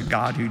serve a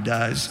God who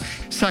does.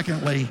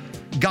 Secondly,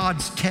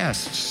 God's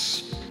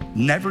tests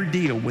never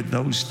deal with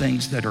those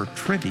things that are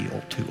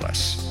trivial to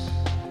us.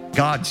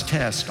 God's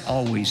tests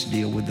always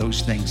deal with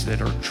those things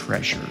that are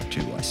treasure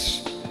to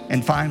us.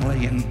 And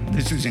finally, and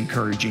this is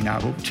encouraging, I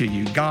hope, to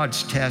you,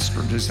 God's tests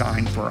are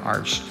designed for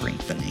our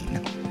strengthening.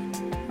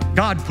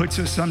 God puts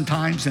us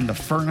sometimes in the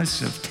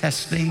furnace of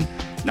testing,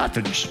 not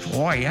to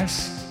destroy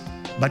us,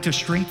 but to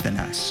strengthen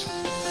us.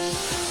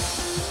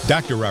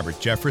 Dr. Robert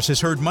Jeffress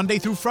is heard Monday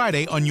through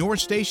Friday on your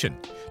station.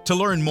 To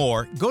learn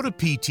more, go to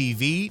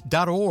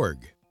ptv.org.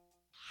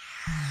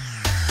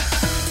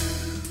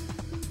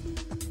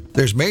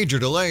 There's major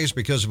delays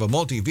because of a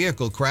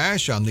multi-vehicle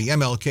crash on the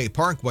MLK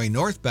Parkway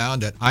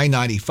northbound at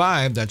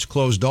I-95 that's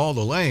closed all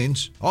the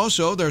lanes.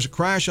 Also, there's a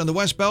crash on the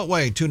West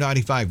Beltway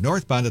 295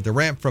 northbound at the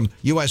ramp from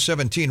US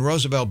 17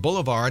 Roosevelt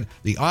Boulevard.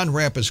 The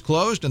on-ramp is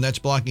closed and that's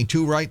blocking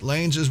 2 right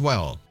lanes as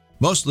well.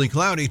 Mostly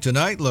cloudy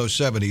tonight, low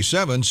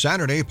 77.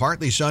 Saturday,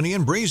 partly sunny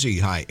and breezy,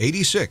 high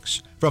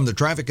 86. From the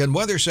Traffic and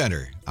Weather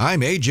Center,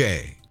 I'm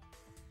AJ.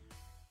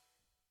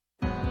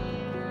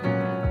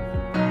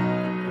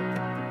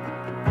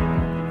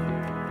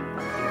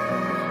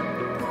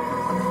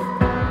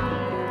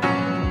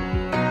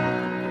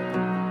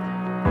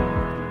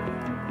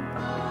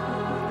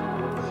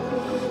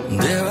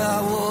 There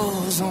I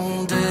was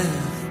on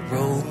death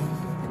row,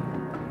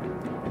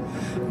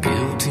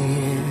 guilty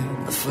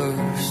in the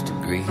first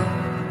degree,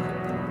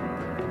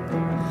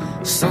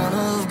 Son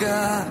of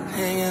God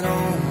hanging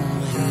on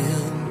a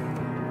hill,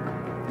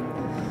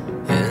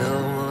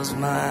 hell was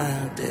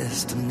my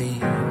destiny.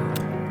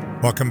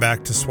 Welcome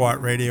back to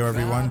SWAT Radio,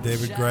 everyone.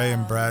 David Gray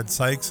and Brad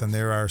Sykes, and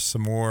there are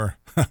some more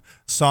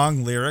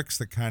song lyrics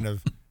that kind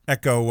of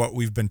echo what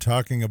we've been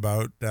talking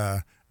about.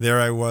 There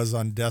I was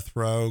on death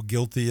row,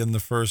 guilty in the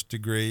first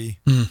degree.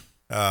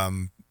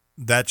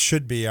 That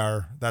should be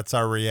that's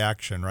our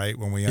reaction, right?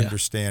 When we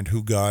understand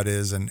who God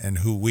is and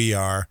who we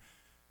are.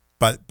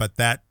 But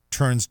that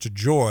turns to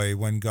joy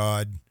when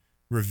God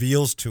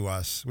reveals to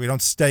us. We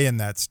don't stay in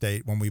that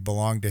state when we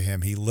belong to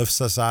him. He lifts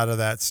us out of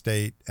that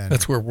state. And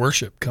that's where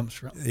worship comes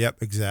from.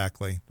 Yep,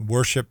 exactly.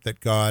 Worship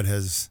that God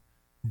has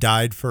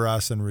died for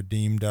us and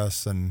redeemed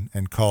us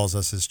and calls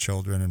us his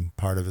children and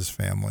part of his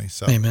family.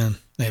 So Amen.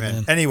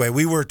 Anyway,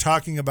 we were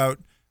talking about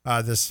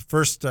this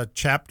first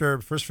chapter,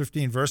 first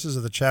 15 verses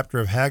of the chapter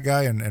of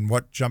Haggai and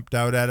what jumped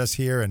out at us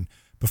here. And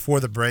before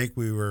the break,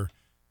 we were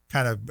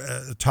kind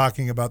of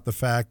talking about the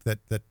fact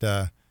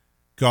that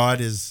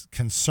God is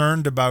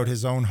concerned about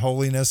his own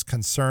holiness,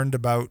 concerned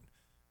about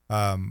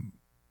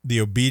the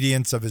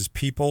obedience of his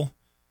people.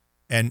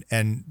 And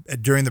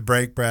during the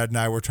break, Brad and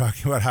I were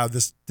talking about how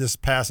this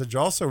passage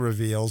also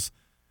reveals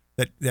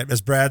that,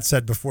 as Brad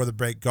said before the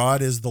break,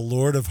 God is the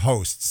Lord of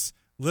hosts,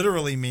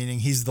 literally meaning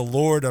he's the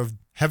Lord of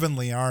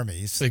heavenly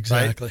armies.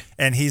 Exactly. Right?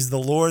 And he's the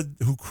Lord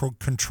who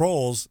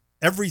controls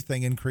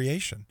everything in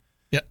creation.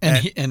 Yeah,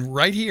 and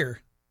right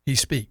here, he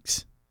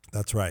speaks.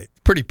 That's right.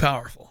 Pretty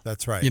powerful.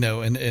 That's right. You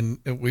know, and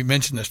we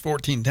mentioned this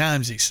 14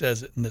 times. He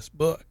says it in this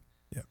book.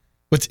 Yeah.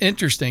 What's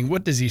interesting,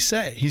 what does he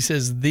say? He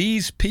says,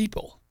 these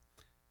people.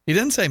 He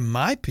doesn't say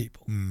my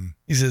people.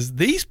 He says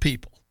these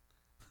people.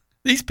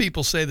 These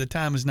people say the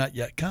time has not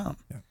yet come.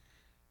 Yeah.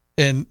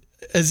 And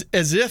as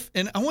if,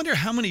 and I wonder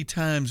how many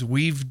times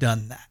we've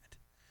done that,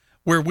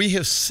 where we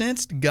have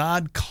sensed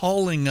God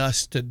calling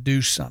us to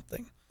do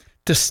something,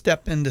 to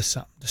step into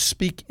something, to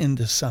speak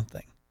into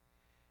something.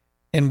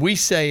 And we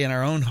say in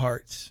our own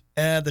hearts,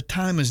 the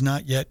time has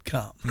not yet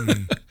come.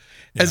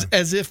 Yeah.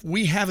 as if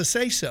we have a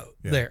say-so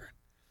there.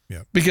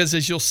 Yeah. Because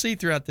as you'll see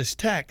throughout this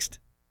text,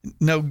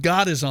 no,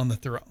 God is on the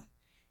throne.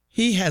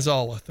 He has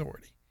all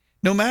authority.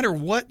 No matter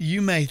what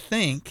you may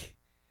think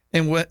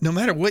and no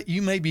matter what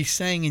you may be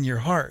saying in your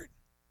heart,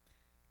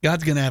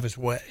 God's going to have his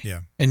way.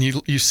 Yeah. And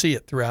you see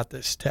it throughout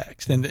this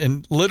text.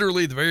 And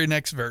literally the very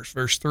next verse,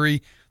 verse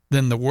 3,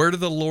 then the word of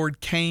the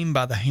Lord came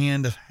by the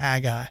hand of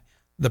Haggai,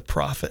 the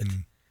prophet.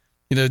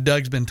 You know,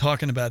 Doug's been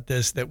talking about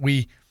this, that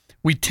we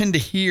tend to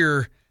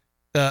hear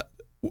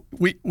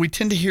we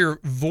tend to hear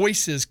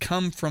voices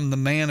come from the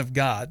man of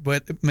God,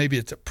 but maybe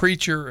it's a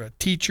preacher, or a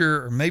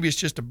teacher, or maybe it's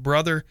just a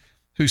brother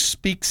who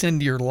speaks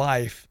into your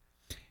life,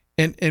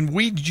 and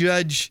we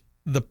judge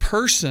the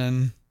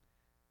person.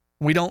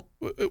 We don't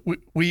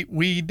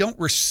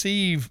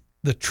receive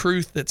the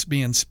truth that's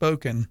being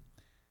spoken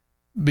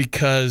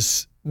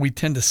because we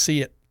tend to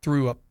see it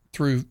through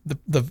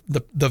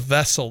the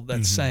vessel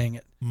that's saying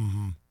it,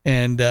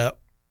 and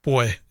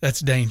boy, that's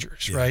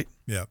dangerous, right?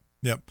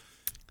 Yep.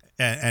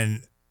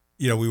 And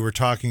you know, we were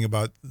talking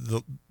about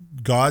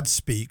God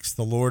speaks,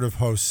 the Lord of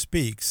hosts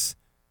speaks,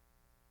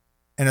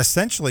 and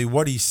essentially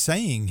what he's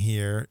saying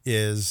here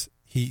is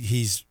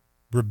he's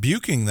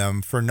rebuking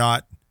them for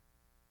not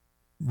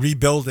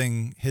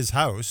rebuilding his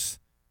house,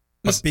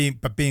 but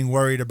being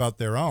worried about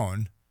their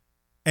own,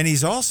 and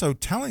he's also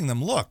telling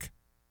them, look,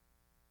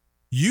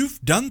 you've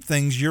done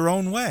things your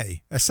own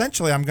way.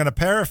 Essentially, I'm going to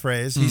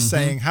paraphrase. He's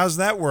saying, how's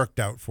that worked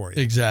out for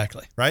you?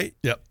 Exactly. Right?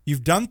 Yep.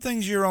 You've done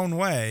things your own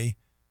way.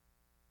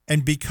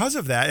 And because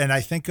of that, and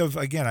I think of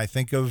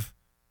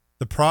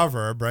the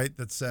proverb, right,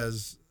 that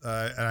says,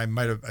 and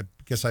I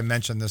guess I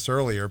mentioned this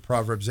earlier,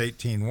 Proverbs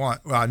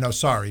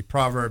 18:1.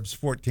 Proverbs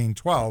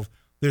 14:12.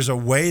 There's a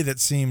way that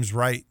seems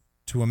right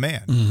to a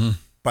man,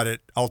 but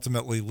it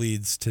ultimately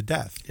leads to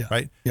death,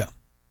 right? Yeah.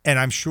 And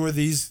I'm sure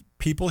these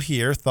people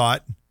here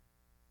thought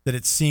that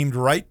it seemed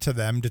right to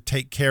them to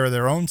take care of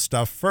their own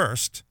stuff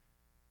first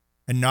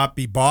and not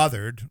be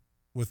bothered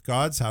with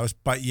God's house,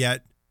 but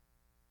yet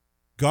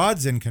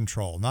God's in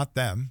control, not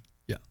them.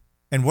 Yeah.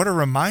 And what a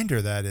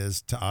reminder that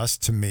is to us,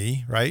 to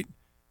me, right?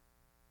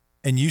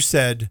 And you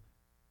said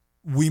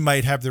we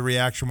might have the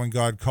reaction when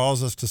God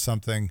calls us to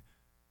something,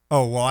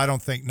 oh, well, I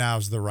don't think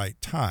now's the right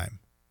time.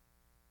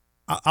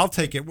 I'll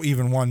take it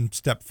even one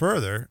step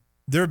further.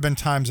 There have been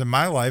times in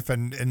my life,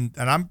 and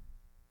I'm,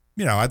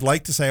 I'd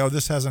like to say, oh,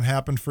 this hasn't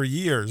happened for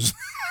years.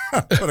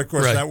 But of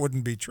course, Right. That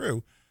wouldn't be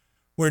true.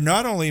 Where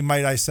not only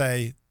might I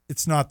say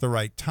it's not the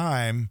right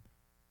time,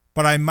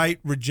 but I might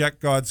reject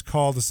God's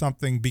call to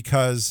something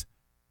because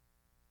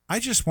I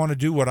just want to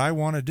do what I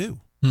want to do.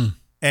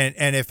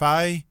 And if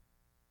I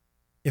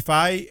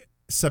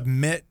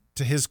submit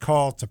to his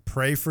call to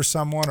pray for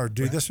someone or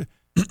do this,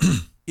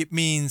 it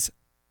means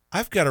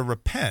I've got to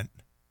repent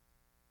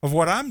of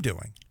what I'm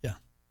doing. Yeah.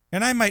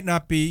 And I might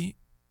not be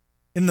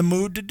in the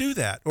mood to do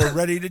that or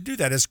ready to do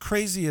that, as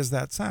crazy as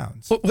that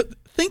sounds. But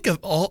think of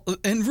all,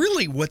 and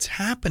really what's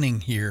happening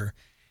here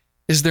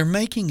is they're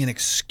making an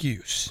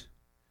excuse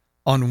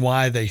on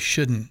why they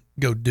shouldn't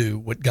go do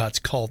what God's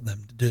called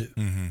them to do.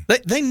 Mm-hmm.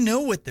 They know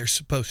what they're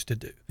supposed to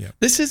do. Yeah.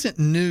 This isn't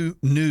new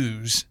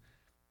news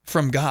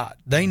from God.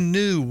 They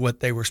knew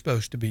what they were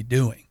supposed to be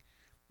doing,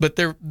 but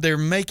they're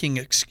making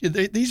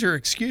these are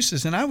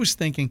excuses. And I was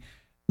thinking,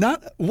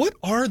 not what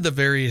are the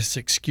various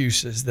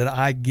excuses that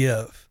I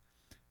give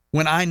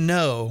when I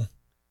know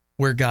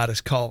where God is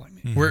calling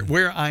me,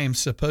 where I am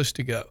supposed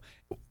to go.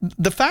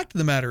 The fact of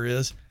the matter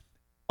is,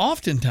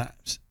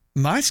 oftentimes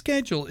my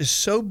schedule is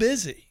so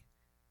busy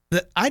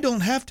that I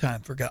don't have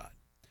time for God,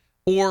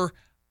 or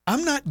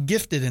I'm not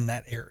gifted in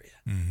that area,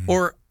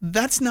 or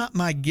that's not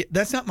my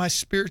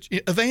spiritual.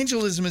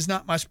 Evangelism is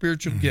not my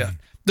spiritual gift.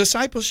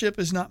 Discipleship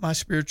is not my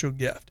spiritual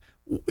gift.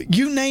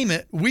 You name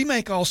it, we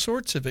make all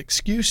sorts of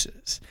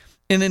excuses.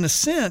 And in a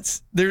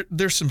sense,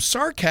 there's some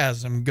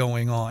sarcasm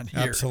going on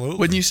here. Absolutely.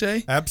 Wouldn't you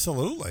say?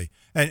 Absolutely.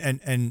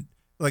 And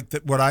like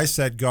what I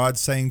said, God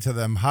saying to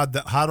them,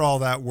 how'd all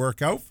that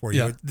work out for you?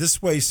 Yeah.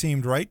 This way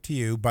seemed right to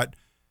you, but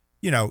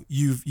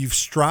you've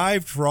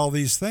strived for all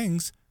these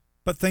things,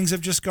 but things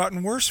have just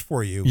gotten worse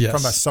for you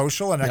from a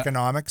social and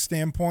economic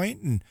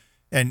standpoint,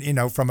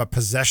 and from a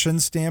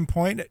possession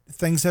standpoint,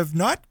 things have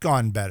not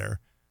gone better.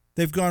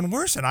 They've gone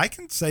worse. And I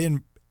can say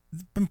there's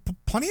been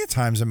plenty of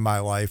times in my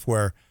life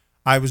where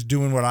I was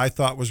doing what I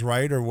thought was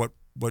right or what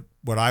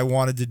I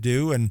wanted to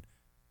do. And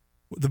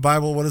what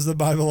does the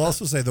Bible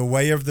also say? The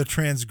way of the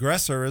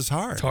transgressor is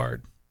hard. It's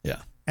hard.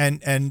 Yeah.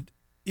 And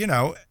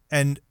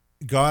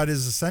God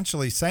is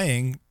essentially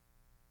saying,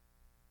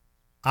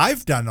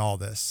 I've done all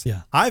this.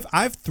 Yeah.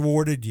 I've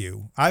thwarted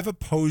you. I've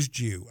opposed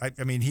you.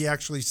 I mean, he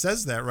actually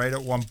says that right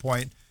at one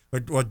point.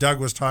 What Doug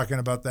was talking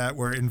about that,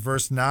 where in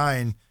verse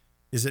 9,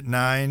 is it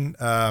 9?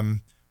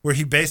 Where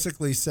he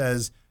basically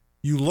says,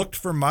 you looked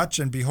for much,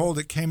 and behold,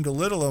 it came to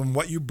little, and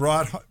when you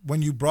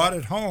brought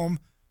it home,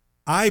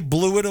 I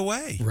blew it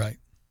away. Right.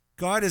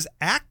 God is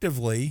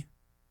actively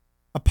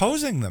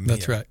opposing them.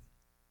 That's here. right.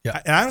 Yeah.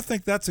 And I don't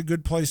think that's a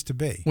good place to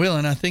be. Well,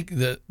 and I think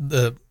that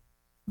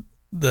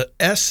the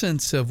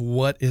essence of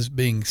what is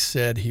being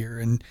said here,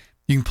 and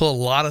you can pull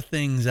a lot of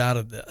things out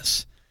of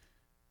this,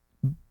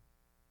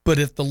 but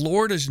if the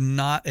Lord is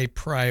not a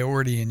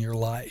priority in your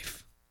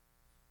life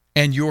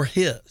and you're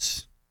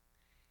his,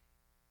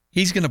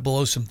 he's going to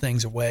blow some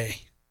things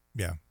away.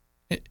 Yeah.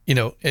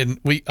 And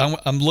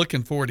I'm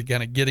looking forward to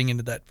kind of getting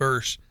into that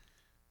verse.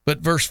 But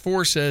verse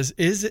 4 says,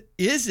 is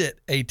it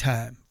a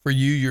time for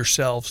you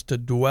yourselves to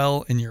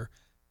dwell in your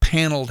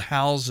paneled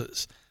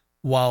houses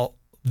while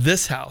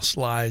this house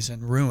lies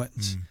in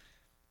ruins?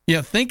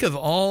 Think of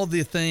all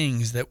the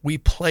things that we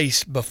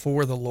place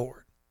before the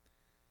Lord.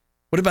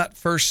 What about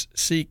first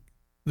seek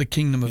the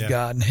kingdom of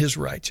God and his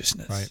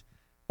righteousness? Right.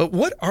 But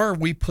what are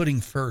we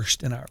putting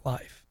first in our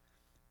life?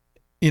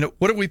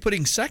 What are we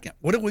putting second?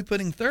 What are we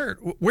putting third?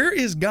 Where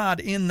is God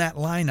in that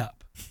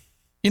lineup?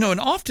 And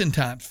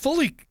oftentimes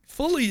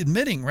fully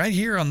admitting right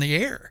here on the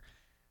air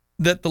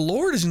that the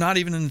Lord is not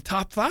even in the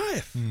top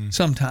 5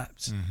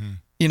 sometimes.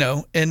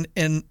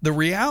 And the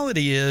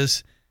reality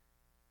is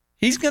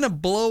he's going to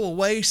blow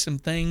away some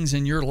things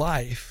in your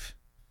life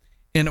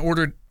in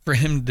order for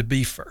him to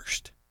be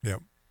first.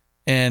 Yep.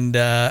 And,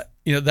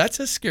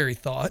 that's a scary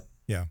thought.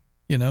 Yeah.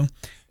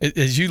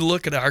 As you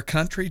look at our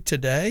country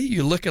today,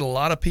 you look at a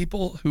lot of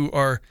people who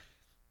are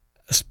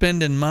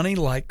spending money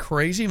like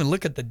crazy. I mean,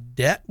 look at the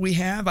debt we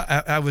have.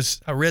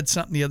 I read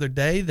something the other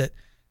day that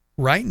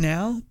right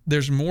now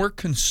there's more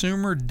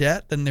consumer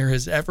debt than there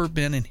has ever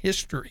been in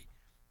history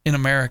in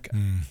America.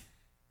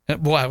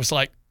 And boy, I was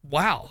like,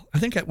 wow, I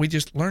think we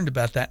just learned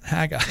about that in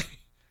Haggai.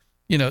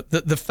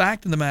 The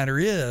fact of the matter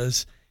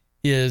is,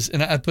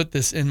 and I put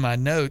this in my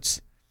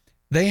notes,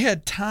 they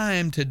had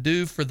time to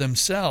do for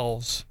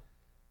themselves,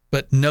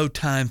 but no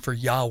time for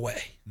Yahweh.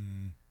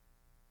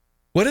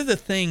 What are the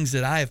things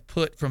that I have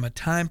put from a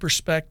time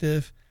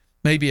perspective,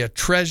 maybe a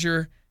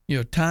treasure,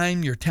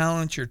 time, your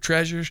talents, your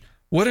treasures?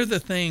 What are the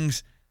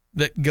things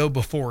that go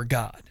before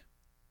God?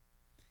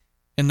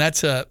 And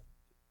that's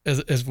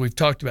as we've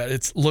talked about,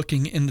 it's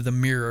looking into the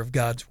mirror of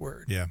God's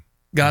word. Yeah.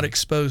 God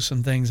exposed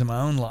some things in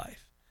my own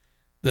life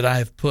that I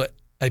have put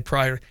a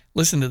priority.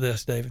 Listen to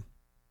this, David.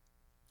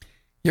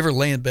 You ever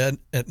lay in bed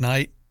at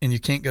night and you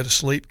can't go to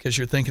sleep because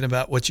you're thinking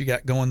about what you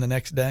got going the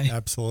next day?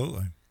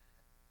 Absolutely.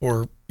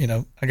 Or,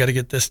 I got to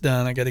get this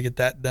done. I got to get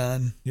that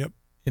done. Yep.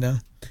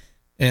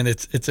 And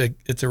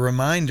it's a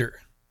reminder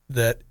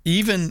that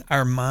even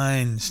our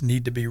minds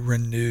need to be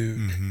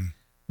renewed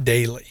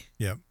daily.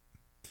 Yep.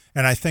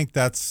 And I think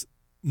that's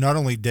not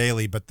only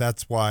daily, but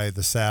that's why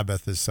the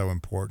Sabbath is so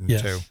important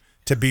too.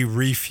 To be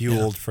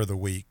refueled for the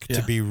week,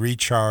 to be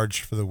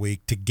recharged for the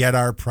week, to get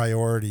our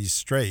priorities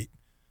straight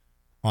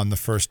on the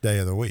first day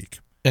of the week.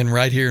 And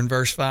right here in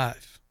verse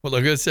 5, well,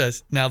 look what it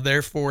says. Now,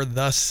 therefore,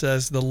 thus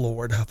says the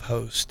Lord of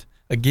hosts.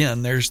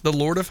 Again, there's the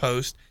Lord of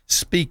hosts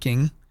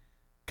speaking.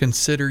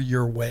 Consider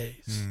your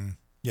ways.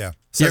 Yeah.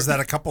 Says that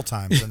a couple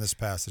times in this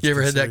passage. You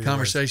ever had that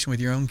conversation with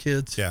your own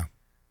kids? Yeah.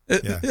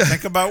 Yeah.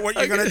 Think about what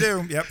you're going to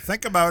do. Yep.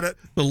 Think about it.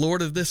 The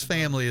Lord of this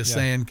family is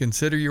saying,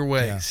 consider your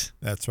ways.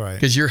 Yeah, that's right.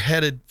 Because you're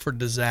headed for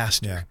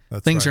disaster. Yeah,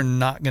 that's Things right. are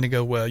not going to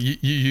go well. You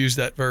use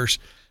that verse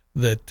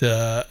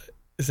that,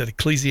 is that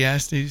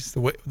Ecclesiastes? It's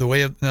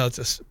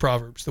a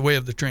Proverbs. The way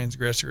of the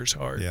transgressor is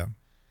hard. Yeah.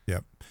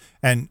 Yep.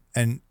 And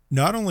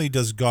not only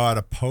does God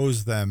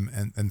oppose them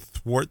and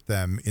thwart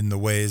them in the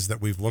ways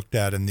that we've looked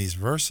at in these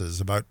verses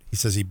about, he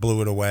says he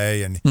blew it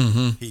away and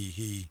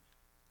the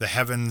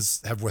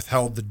heavens have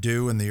withheld the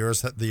dew and the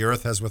earth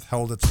has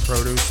withheld its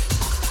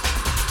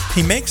produce.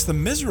 He makes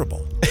them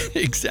miserable.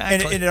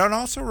 Exactly. And it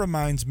also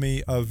reminds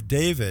me of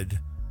David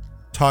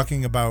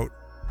talking about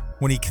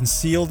when he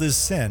concealed his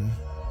sin,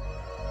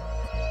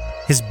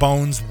 his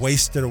bones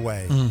wasted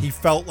away. He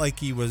felt like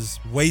he was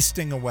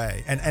wasting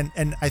away.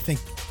 And I think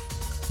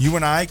you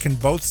and I can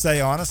both say,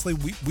 honestly,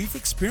 we've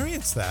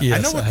experienced that. Yes,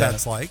 I know what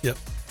that's like. Yep.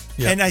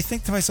 And I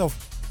think to myself,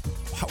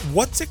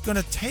 what's it going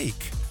to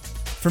take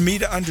for me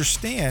to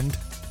understand?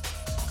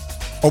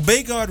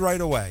 Obey God right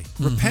away.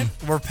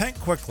 Repent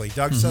quickly.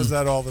 Doug says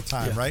that all the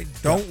time, right?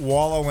 Don't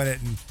wallow in it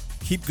and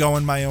keep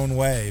going my own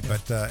way.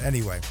 But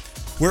anyway,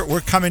 we're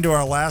coming to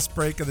our last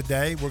break of the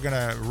day. We're going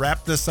to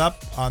wrap this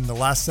up on the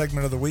last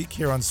segment of the week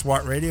here on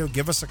SWAT Radio.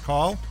 Give us a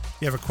call. If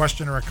you have a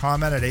question or a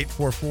comment at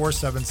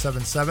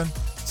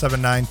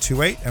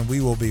 844-777-7928, and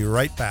we will be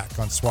right back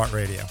on SWAT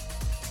Radio.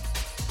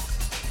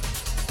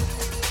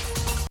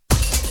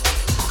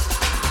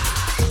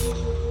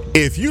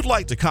 If you'd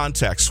like to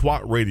contact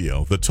SWAT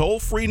Radio, the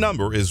toll-free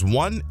number is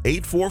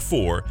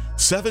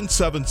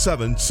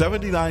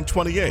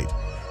 1-844-777-7928.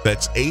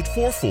 That's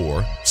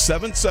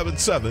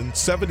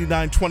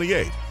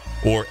 844-777-7928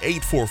 or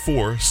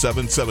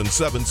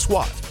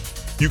 844-777-SWAT.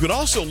 You can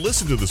also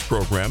listen to this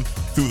program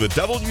through the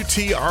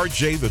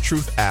WTRJ The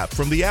Truth app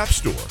from the App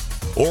Store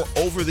or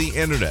over the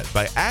internet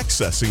by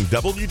accessing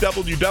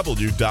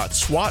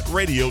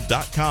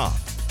www.swatradio.com.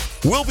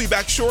 We'll be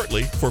back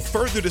shortly for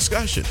further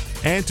discussion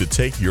and to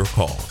take your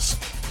calls.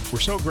 We're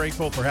so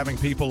grateful for having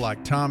people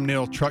like Tom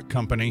Neal Truck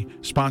Company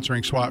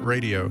sponsoring SWAT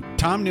Radio.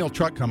 Tom Neal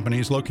Truck Company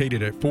is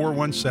located at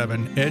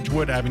 417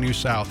 Edgewood Avenue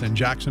South in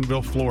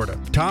Jacksonville, Florida.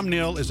 Tom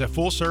Neal is a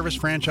full-service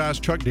franchise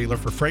truck dealer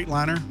for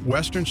Freightliner,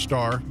 Western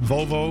Star,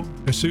 Volvo,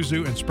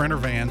 Isuzu, and Sprinter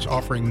vans,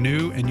 offering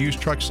new and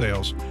used truck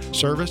sales,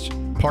 service,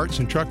 parts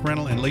and truck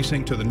rental and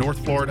leasing to the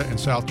North Florida and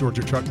South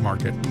Georgia truck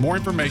market. More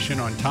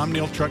information on Tom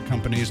Neal Truck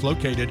Company is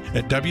located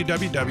at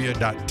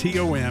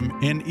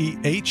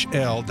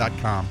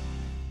www.tomnehl.com.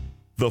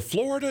 The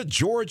Florida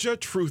Georgia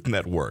Truth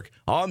Network,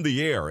 on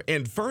the air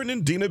in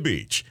Fernandina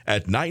Beach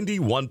at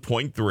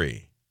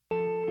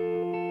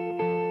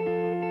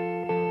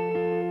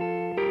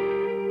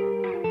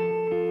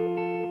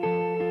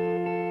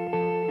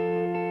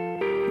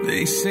 91.3.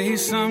 They say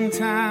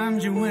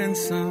sometimes you win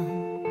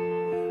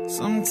some,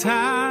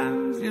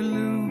 sometimes you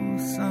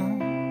lose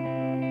some.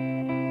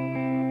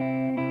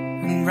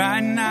 And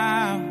right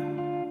now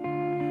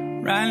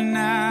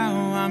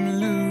I'm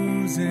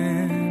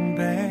losing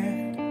bad.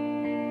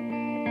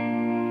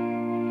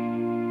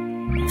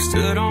 I've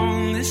stood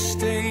on this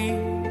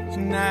stage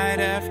night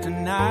after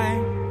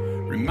night,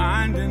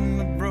 reminding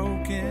the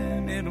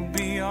broken it'll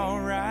be all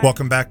right.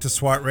 Welcome back to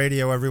SWAT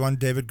Radio, everyone.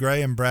 David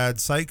Gray and Brad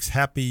Sykes.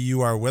 Happy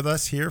you are with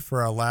us here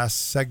for our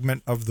last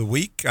segment of the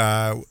week.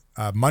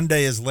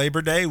 Monday is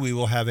Labor Day. We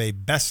will have a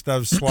best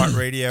of SWAT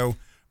Radio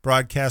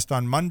broadcast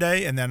on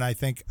Monday, and then I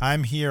think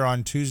I'm here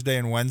on Tuesday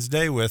and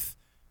Wednesday with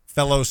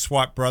fellow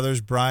SWAT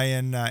brothers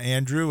Brian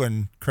Andrew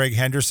and Craig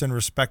Henderson,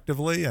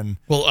 respectively. And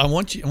well, I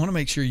want to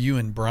make sure you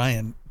and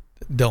Brian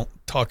don't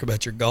talk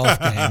about your golf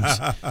games.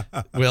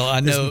 Well, I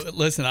know.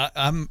 Listen,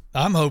 I'm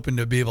hoping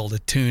to be able to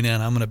tune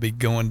in. I'm going to be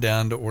going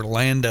down to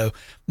Orlando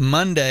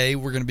Monday.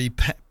 We're going to be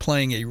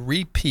playing a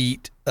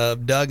repeat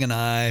of Doug and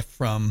I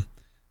from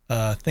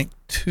I think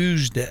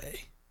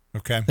Tuesday.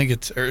 Okay. I think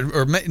it's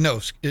no,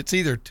 it's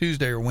either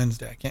Tuesday or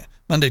Wednesday. I can't.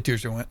 Monday,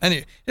 Tuesday, or Wednesday.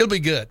 Anyway, it'll be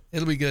good.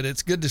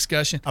 It's good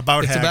discussion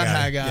about Haggai. About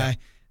Haggai. Yeah.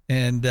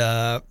 And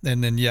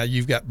then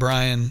you've got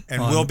Brian.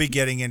 And we'll be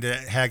getting into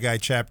Haggai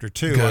chapter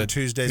 2 on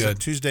Tuesdays.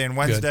 Tuesday and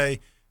Wednesday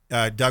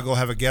Doug will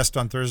have a guest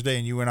on Thursday,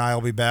 and you and I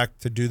will be back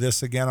to do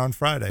this again on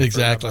Friday.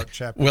 Exactly.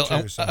 Chapter well,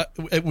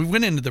 2, we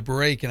went into the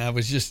break, and I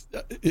was just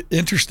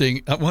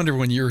interesting. I wonder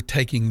when you're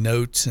taking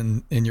notes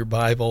in your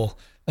Bible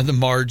and the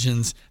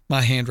margins.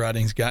 My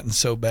handwriting's gotten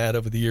so bad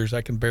over the years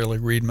I can barely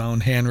read my own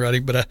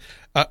handwriting. But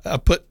I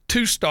put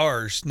 2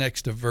 stars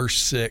next to verse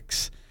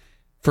 6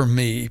 for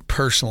me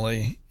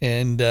personally,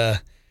 and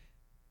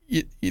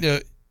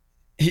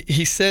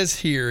he says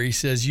here, he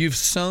says, "You've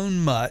sown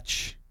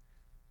much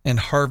and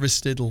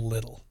harvested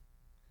little.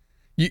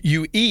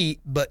 You eat,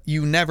 but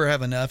you never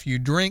have enough. You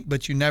drink,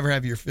 but you never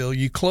have your fill.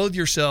 You clothe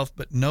yourself,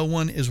 but no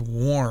one is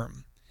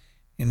warm.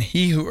 And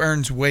he who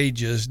earns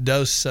wages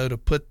does so to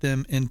put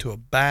them into a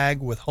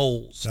bag with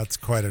holes." That's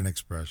quite an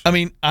expression. I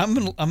mean, I'm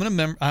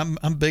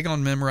big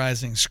on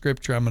memorizing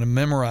scripture. I'm going to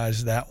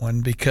memorize that one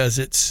because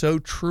it's so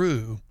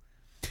true.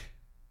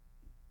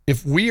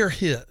 If we are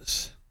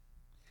his,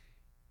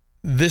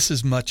 this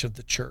is much of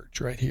the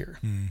church right here.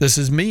 This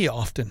is me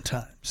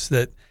oftentimes,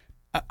 that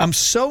I'm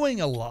sowing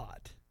a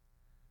lot,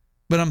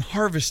 but I'm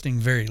harvesting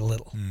very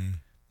little.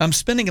 I'm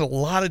spending a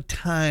lot of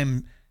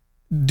time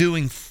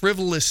doing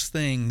frivolous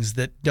things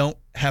that don't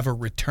have a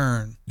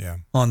return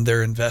on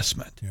their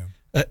investment.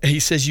 He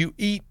says, you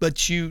eat,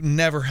 but you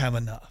never have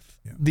enough.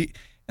 And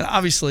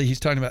obviously he's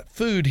talking about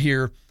food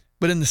here,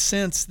 but in the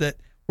sense that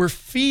we're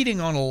feeding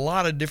on a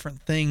lot of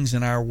different things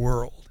in our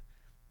world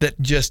that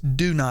just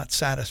do not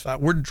satisfy.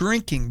 We're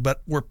drinking,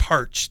 but we're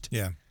parched.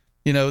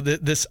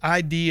 This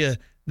idea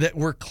that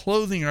we're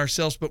clothing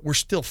ourselves, but we're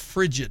still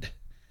frigid.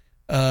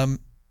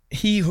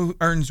 He who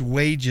earns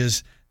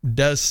wages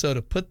does so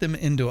to put them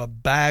into a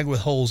bag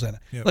with holes in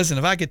it. Listen,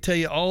 if I could tell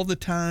you all the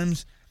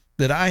times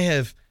that I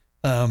have,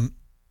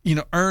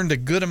 earned a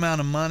good amount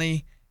of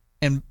money,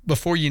 and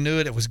before you knew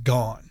it, it was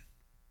gone.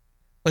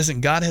 Listen,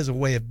 God has a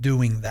way of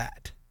doing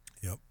that.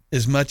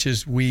 As much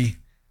as we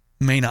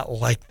may not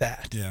like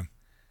that.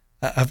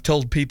 I've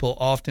told people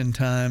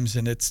oftentimes,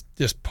 and it's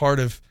just part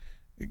of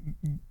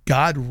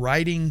God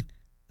writing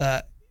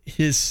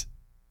his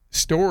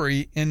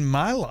story in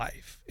my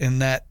life, in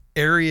that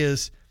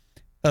areas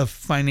of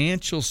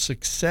financial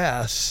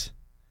success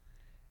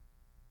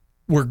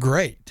were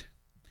great,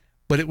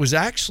 but it was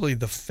actually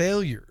the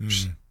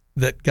failures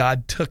that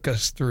God took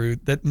us through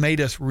that made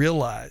us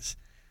realize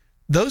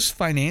those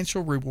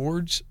financial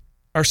rewards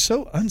are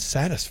so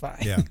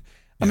unsatisfying.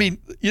 I mean,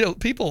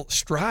 people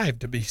strive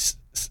to be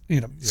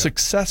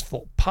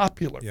successful,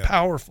 popular,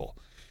 powerful.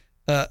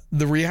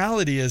 The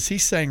reality is,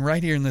 he's saying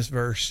right here in this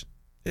verse,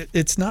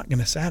 it's not going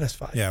to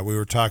satisfy. We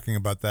were talking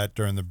about that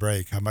during the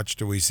break. How much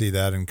do we see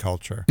that in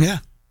culture?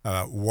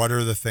 What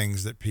are the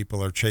things that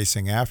people are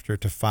chasing after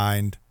to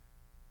find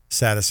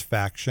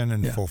satisfaction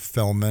and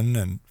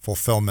fulfillment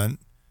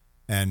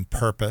and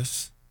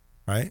purpose,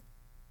 right?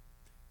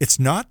 It's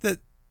not that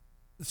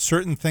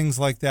certain things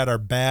like that are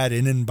bad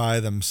in and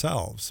by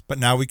themselves, but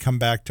now we come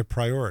back to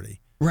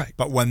priority. Right.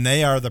 But when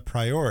they are the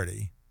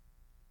priority,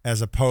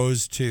 as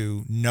opposed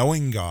to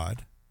knowing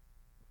God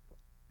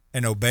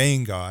and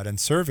obeying God and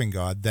serving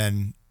God,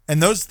 then,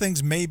 and those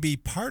things may be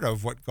part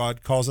of what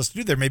God calls us to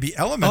do. There may be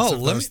elements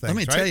of those things. Let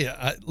me tell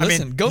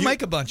you, go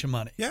make a bunch of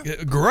money.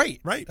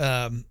 Great. Right.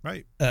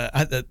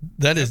 That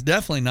is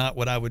definitely not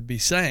what I would be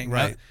saying.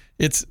 Right.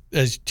 It's,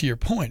 as to your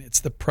point, it's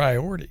the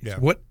priorities.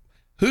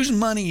 Whose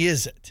money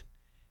is it?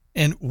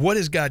 And what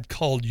has God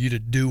called you to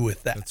do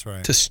with that? That's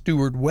right. To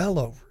steward well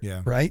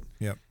over. Right?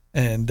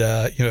 And,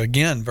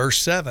 again, verse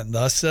 7,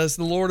 thus says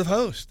the Lord of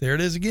hosts. There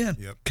it is again.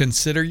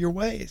 Consider your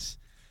ways.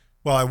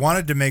 Well, I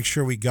wanted to make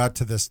sure we got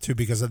to this, too,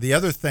 because the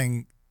other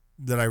thing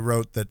that I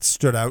wrote that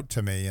stood out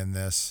to me in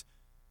this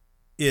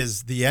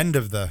is the end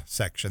of the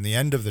section, the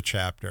end of the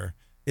chapter,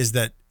 is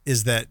that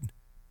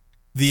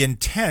the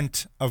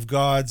intent of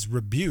God's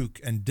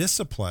rebuke and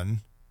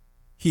discipline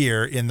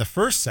here in the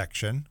first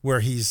section,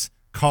 where he's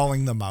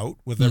calling them out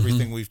with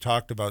everything we've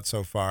talked about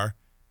so far,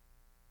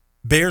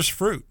 bears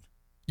fruit.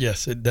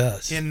 Yes, it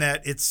does. In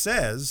that it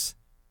says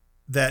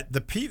that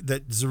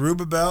that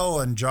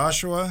Zerubbabel and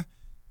Joshua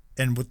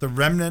and with the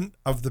remnant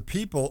of the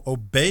people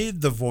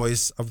obeyed the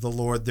voice of the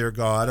Lord their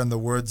God and the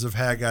words of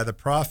Haggai the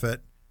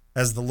prophet,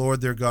 as the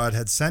Lord their God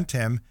had sent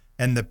him,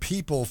 and the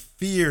people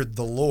feared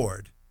the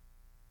Lord.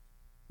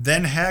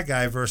 Then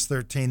Haggai, verse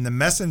 13, the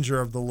messenger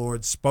of the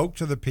Lord spoke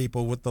to the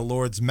people with the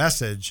Lord's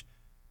message,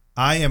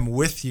 I am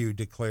with you,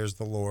 declares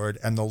the Lord.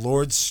 And the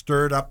Lord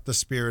stirred up the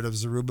spirit of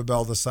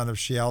Zerubbabel, the son of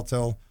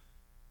Shealtiel,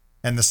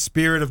 and the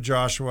spirit of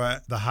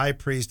Joshua, the high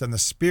priest, and the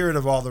spirit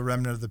of all the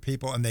remnant of the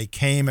people, and they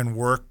came and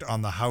worked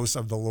on the house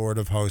of the Lord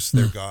of hosts,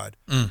 their God.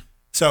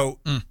 So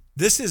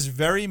this is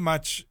very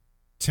much,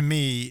 to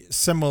me,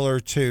 similar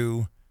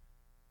to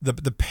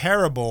the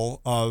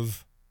parable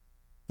of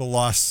the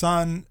lost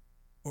son,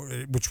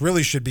 which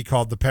really should be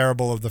called the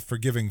parable of the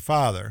forgiving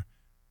father.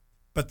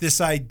 But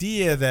this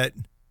idea that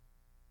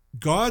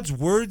God's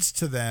words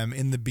to them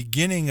in the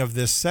beginning of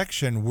this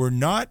section were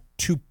not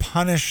to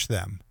punish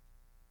them.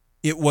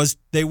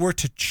 They were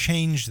to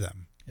change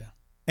them.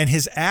 And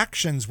his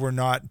actions were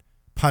not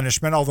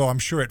punishment, although I'm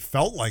sure it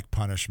felt like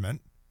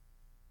punishment.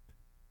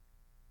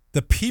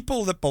 the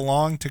people that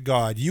belong to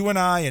God, you and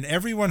I and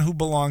everyone who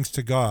belongs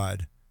to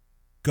God,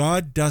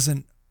 God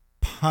doesn't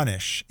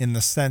punish in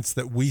the sense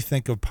that we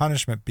think of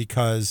punishment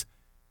because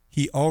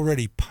he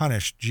already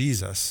punished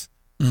Jesus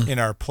in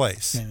our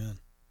place. Amen.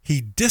 He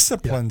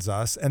disciplines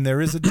us, and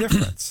there is a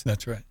difference.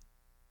 That's right.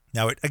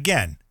 Now,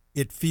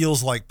 it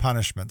feels like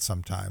punishment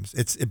sometimes.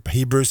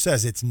 Hebrews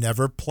says it's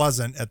never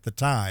pleasant at the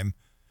time,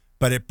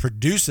 but it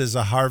produces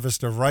a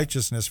harvest of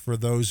righteousness for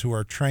those who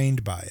are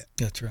trained by it.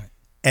 That's right.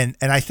 And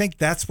I think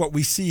that's what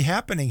we see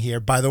happening here.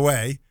 By the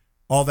way,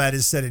 all that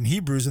is said in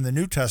Hebrews in the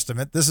New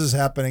Testament. This is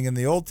happening in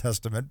the Old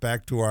Testament,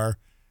 back to our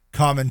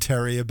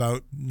commentary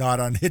about not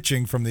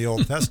unhitching from the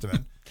Old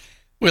Testament.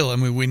 Well, I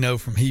mean, we know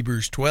from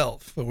Hebrews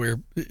 12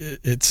 where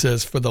it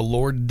says, "For the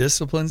Lord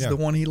disciplines the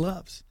one he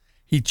loves.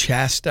 He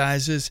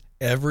chastises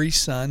every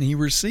son he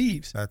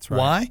receives." That's right.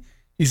 Why?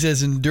 He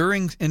says,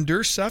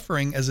 endure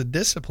suffering as a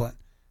discipline.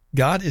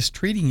 God is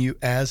treating you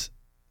as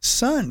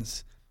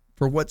sons.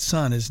 For what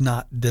son is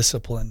not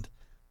disciplined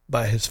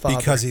by his father?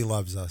 Because he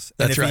loves us.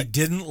 That's and if right. he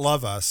didn't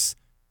love us,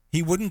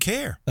 he wouldn't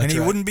care. That's and he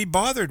right. wouldn't be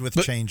bothered with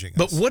changing us.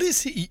 But what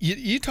is he,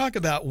 you talk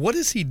about, what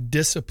is he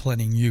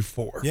disciplining you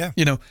for? Yeah.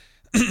 You know,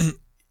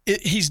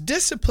 he's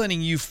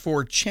disciplining you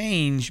for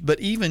change, but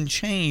even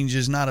change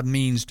is not a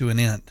means to an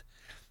end.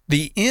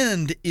 The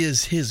end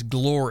is his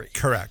glory.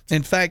 Correct.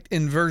 In fact,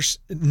 in verse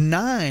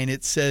 9,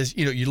 it says,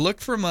 you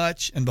looked for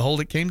much, and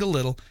behold, it came to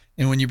little,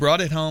 and when you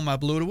brought it home, I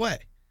blew it away.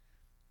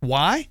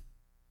 Why?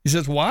 He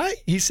says, why?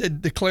 He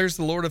said, declares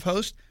the Lord of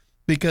hosts,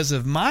 because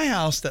of my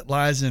house that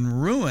lies in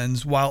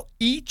ruins, while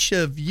each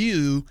of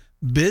you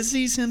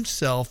busies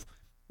himself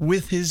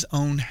with his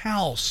own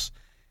house.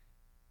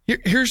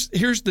 Here's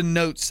the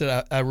notes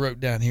that I wrote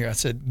down here. I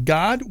said,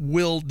 God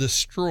will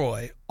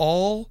destroy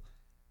all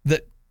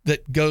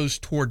that goes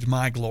towards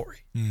my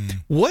glory.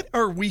 What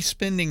are we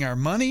spending our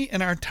money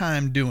and our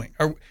time doing?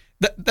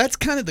 That's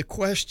kind of the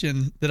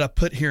question that I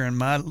put here in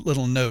my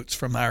little notes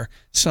from our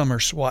summer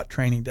SWAT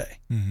training day.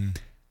 Mm-hmm.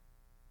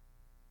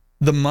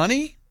 The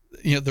money,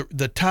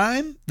 the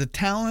time, the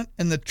talent,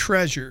 and the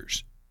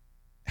treasures.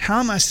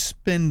 How am I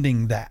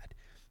spending that?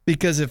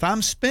 Because if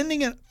I'm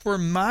spending it for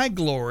my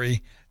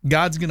glory,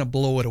 God's going to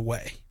blow it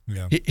away.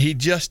 Yeah. He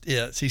just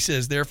is. He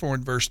says, therefore,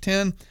 in verse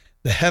 10,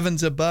 the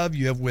heavens above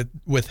you have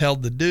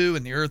withheld the dew,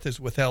 and the earth has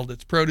withheld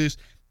its produce.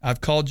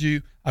 I've called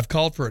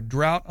for a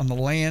drought on the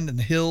land and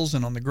the hills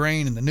and on the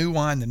grain and the new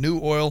wine, the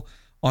new oil,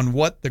 on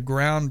what the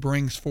ground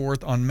brings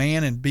forth, on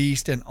man and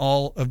beast and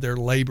all of their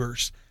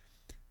labors.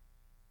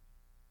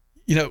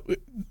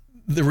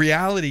 The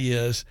reality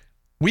is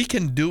we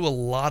can do a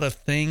lot of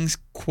things,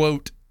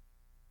 quote,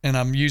 and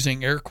I'm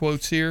using air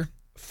quotes here,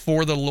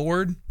 for the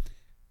Lord,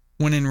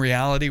 when in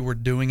reality we're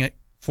doing it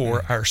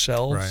for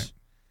ourselves.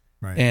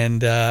 Right.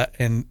 And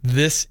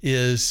this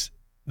is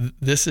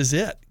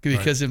it.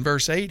 Because in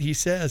verse 8 he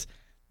says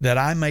that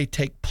I may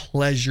take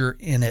pleasure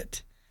in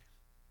it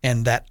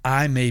and that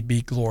I may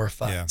be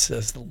glorified,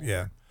 says the Lord.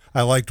 Yeah.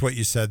 I liked what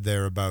you said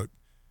there about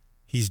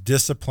he's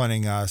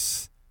disciplining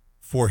us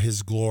for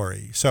his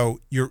glory.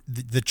 So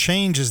the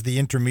change is the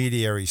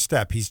intermediary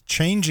step. He's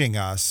changing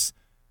us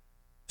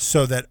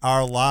so that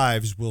our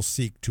lives will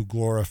seek to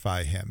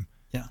glorify him.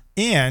 Yeah.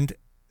 And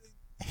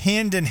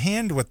hand in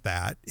hand with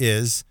that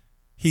is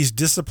he's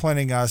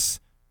disciplining us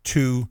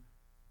to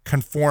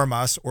conform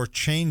us or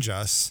change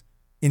us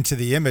into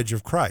the image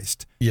of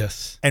Christ.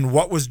 Yes. And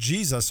what was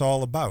Jesus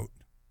all about?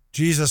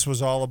 Jesus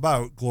was all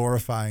about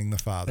glorifying the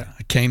Father.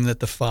 I came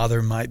that the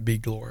Father might be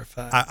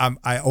glorified.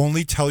 I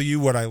only tell you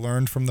what I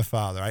learned from the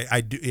Father.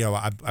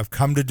 I've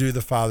come to do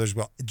the Father's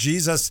will.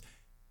 Jesus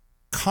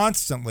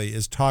constantly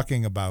is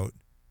talking about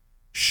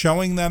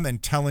showing them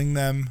and telling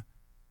them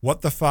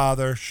what the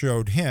Father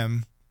showed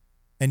him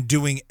and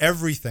doing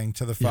everything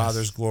to the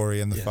Father's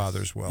glory and the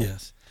Father's will.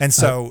 Yes. And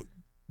so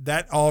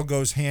that all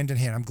goes hand in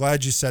hand. I'm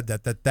glad you said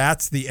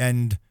that's the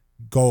end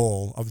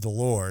goal of the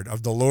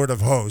Lord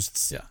of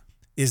hosts. Yeah.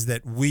 Is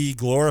that we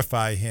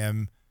glorify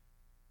him,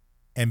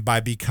 and by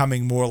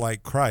becoming more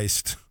like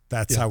Christ,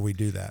 that's how we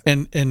do that.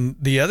 And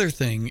the other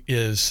thing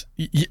is,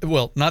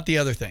 well, not the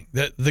other thing.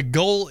 The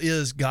goal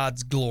is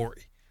God's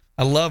glory.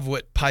 I love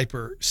what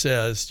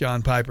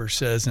John Piper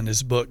says in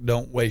his book,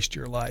 Don't Waste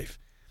Your Life.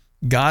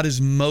 God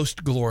is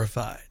most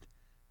glorified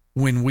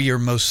when we are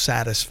most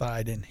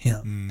satisfied in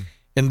him.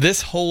 And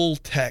this whole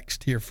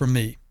text here for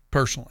me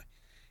personally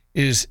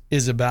is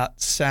about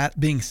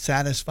being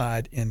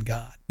satisfied in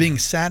God, being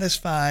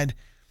satisfied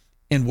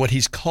in what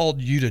he's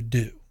called you to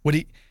do.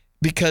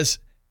 Because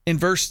in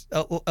verse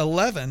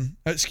 10,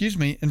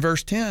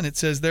 it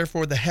says,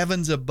 therefore the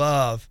heavens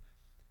above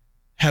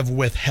have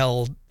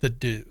withheld the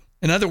dew.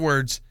 In other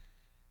words,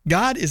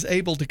 God is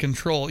able to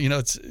control,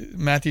 it's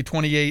Matthew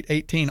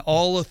 28:18,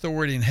 all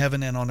authority in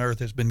heaven and on earth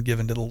has been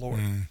given to the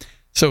Lord.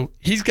 So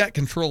he's got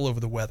control over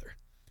the weather.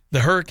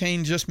 The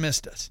hurricane just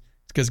missed us.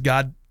 It's because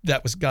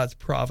that was God's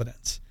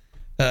providence.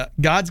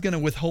 God's going to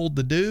withhold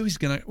the dew. He's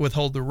going to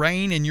withhold the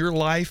rain in your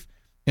life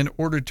in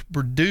order to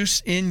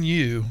produce in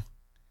you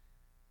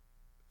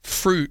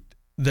fruit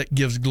that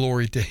gives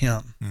glory to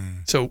him.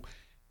 So,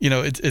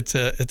 it's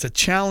a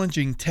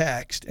challenging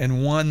text,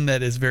 and one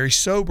that is very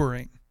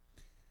sobering,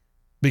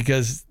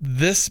 because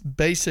this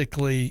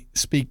basically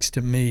speaks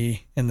to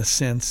me in the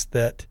sense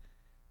that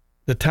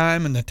the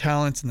time and the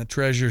talents and the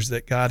treasures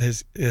that God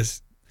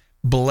has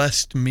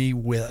blessed me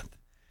with,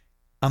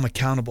 I'm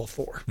accountable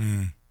for.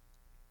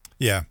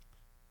 Yeah.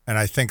 And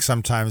I think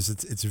sometimes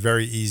it's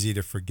very easy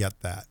to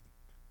forget that,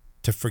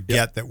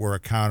 that we're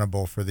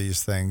accountable for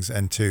these things,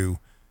 and to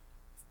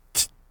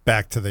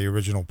back to the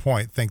original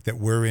point, think that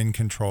we're in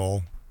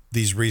control.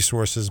 These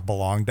resources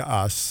belong to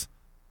us.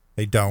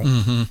 They don't.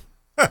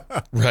 Mm-hmm.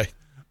 Right.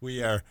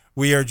 We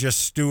are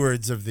just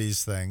stewards of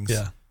these things.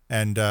 Yeah.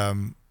 And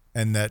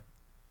that,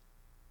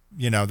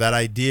 that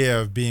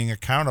idea of being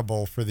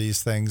accountable for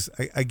these things,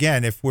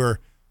 again, if we're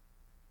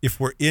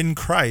in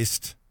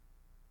Christ,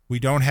 we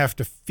don't have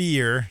to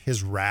fear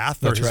his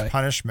wrath or his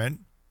punishment,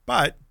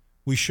 but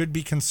we should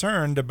be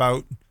concerned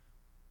about,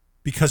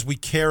 because we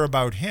care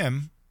about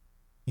him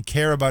and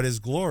care about his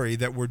glory,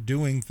 that we're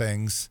doing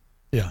things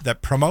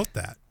that promote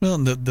that. Well,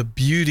 the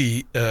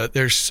beauty,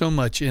 there's so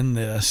much in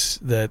this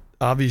that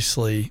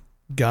obviously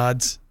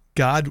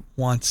God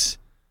wants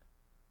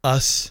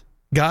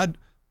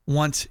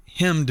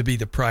him to be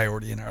the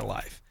priority in our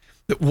life.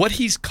 That what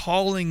he's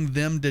calling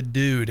them to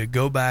do, to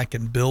go back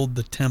and build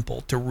the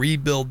temple, to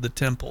rebuild the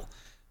temple,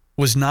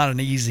 was not an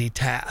easy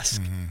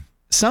task. Mm-hmm.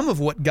 Some of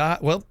what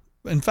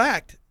in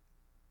fact,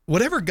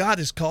 whatever God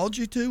has called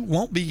you to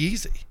won't be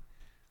easy.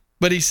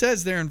 But he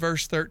says there in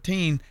verse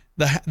 13,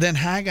 then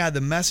Haggai,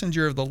 the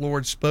messenger of the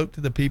Lord, spoke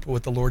to the people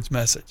with the Lord's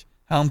message.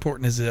 How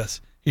important is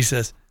this? He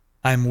says,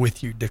 I'm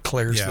with you,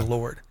 declares the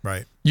Lord.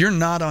 Right. You're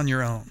not on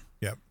your own.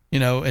 Yep.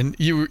 And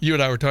you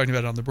and I were talking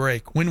about it on the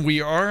break. When we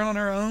are on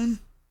our own,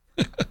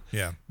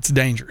 it's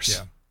dangerous.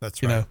 Yeah,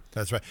 that's right.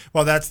 That's right.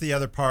 Well, that's the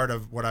other part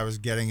of what I was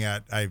getting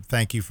at. I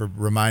thank you for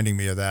reminding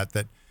me of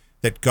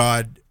that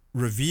God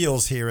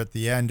reveals here at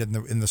the end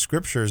in the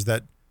scriptures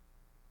that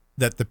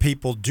the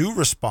people do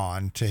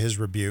respond to his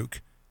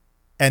rebuke,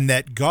 and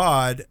that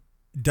God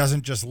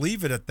doesn't just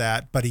leave it at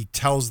that, but he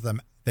tells them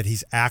that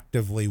he's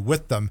actively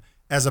with them,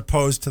 as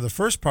opposed to the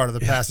first part of the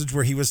passage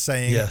where he was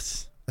saying,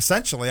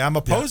 essentially, I'm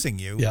opposing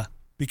you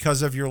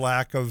because of your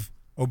lack of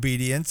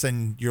obedience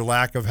and your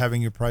lack of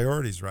having your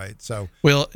priorities right. So, well,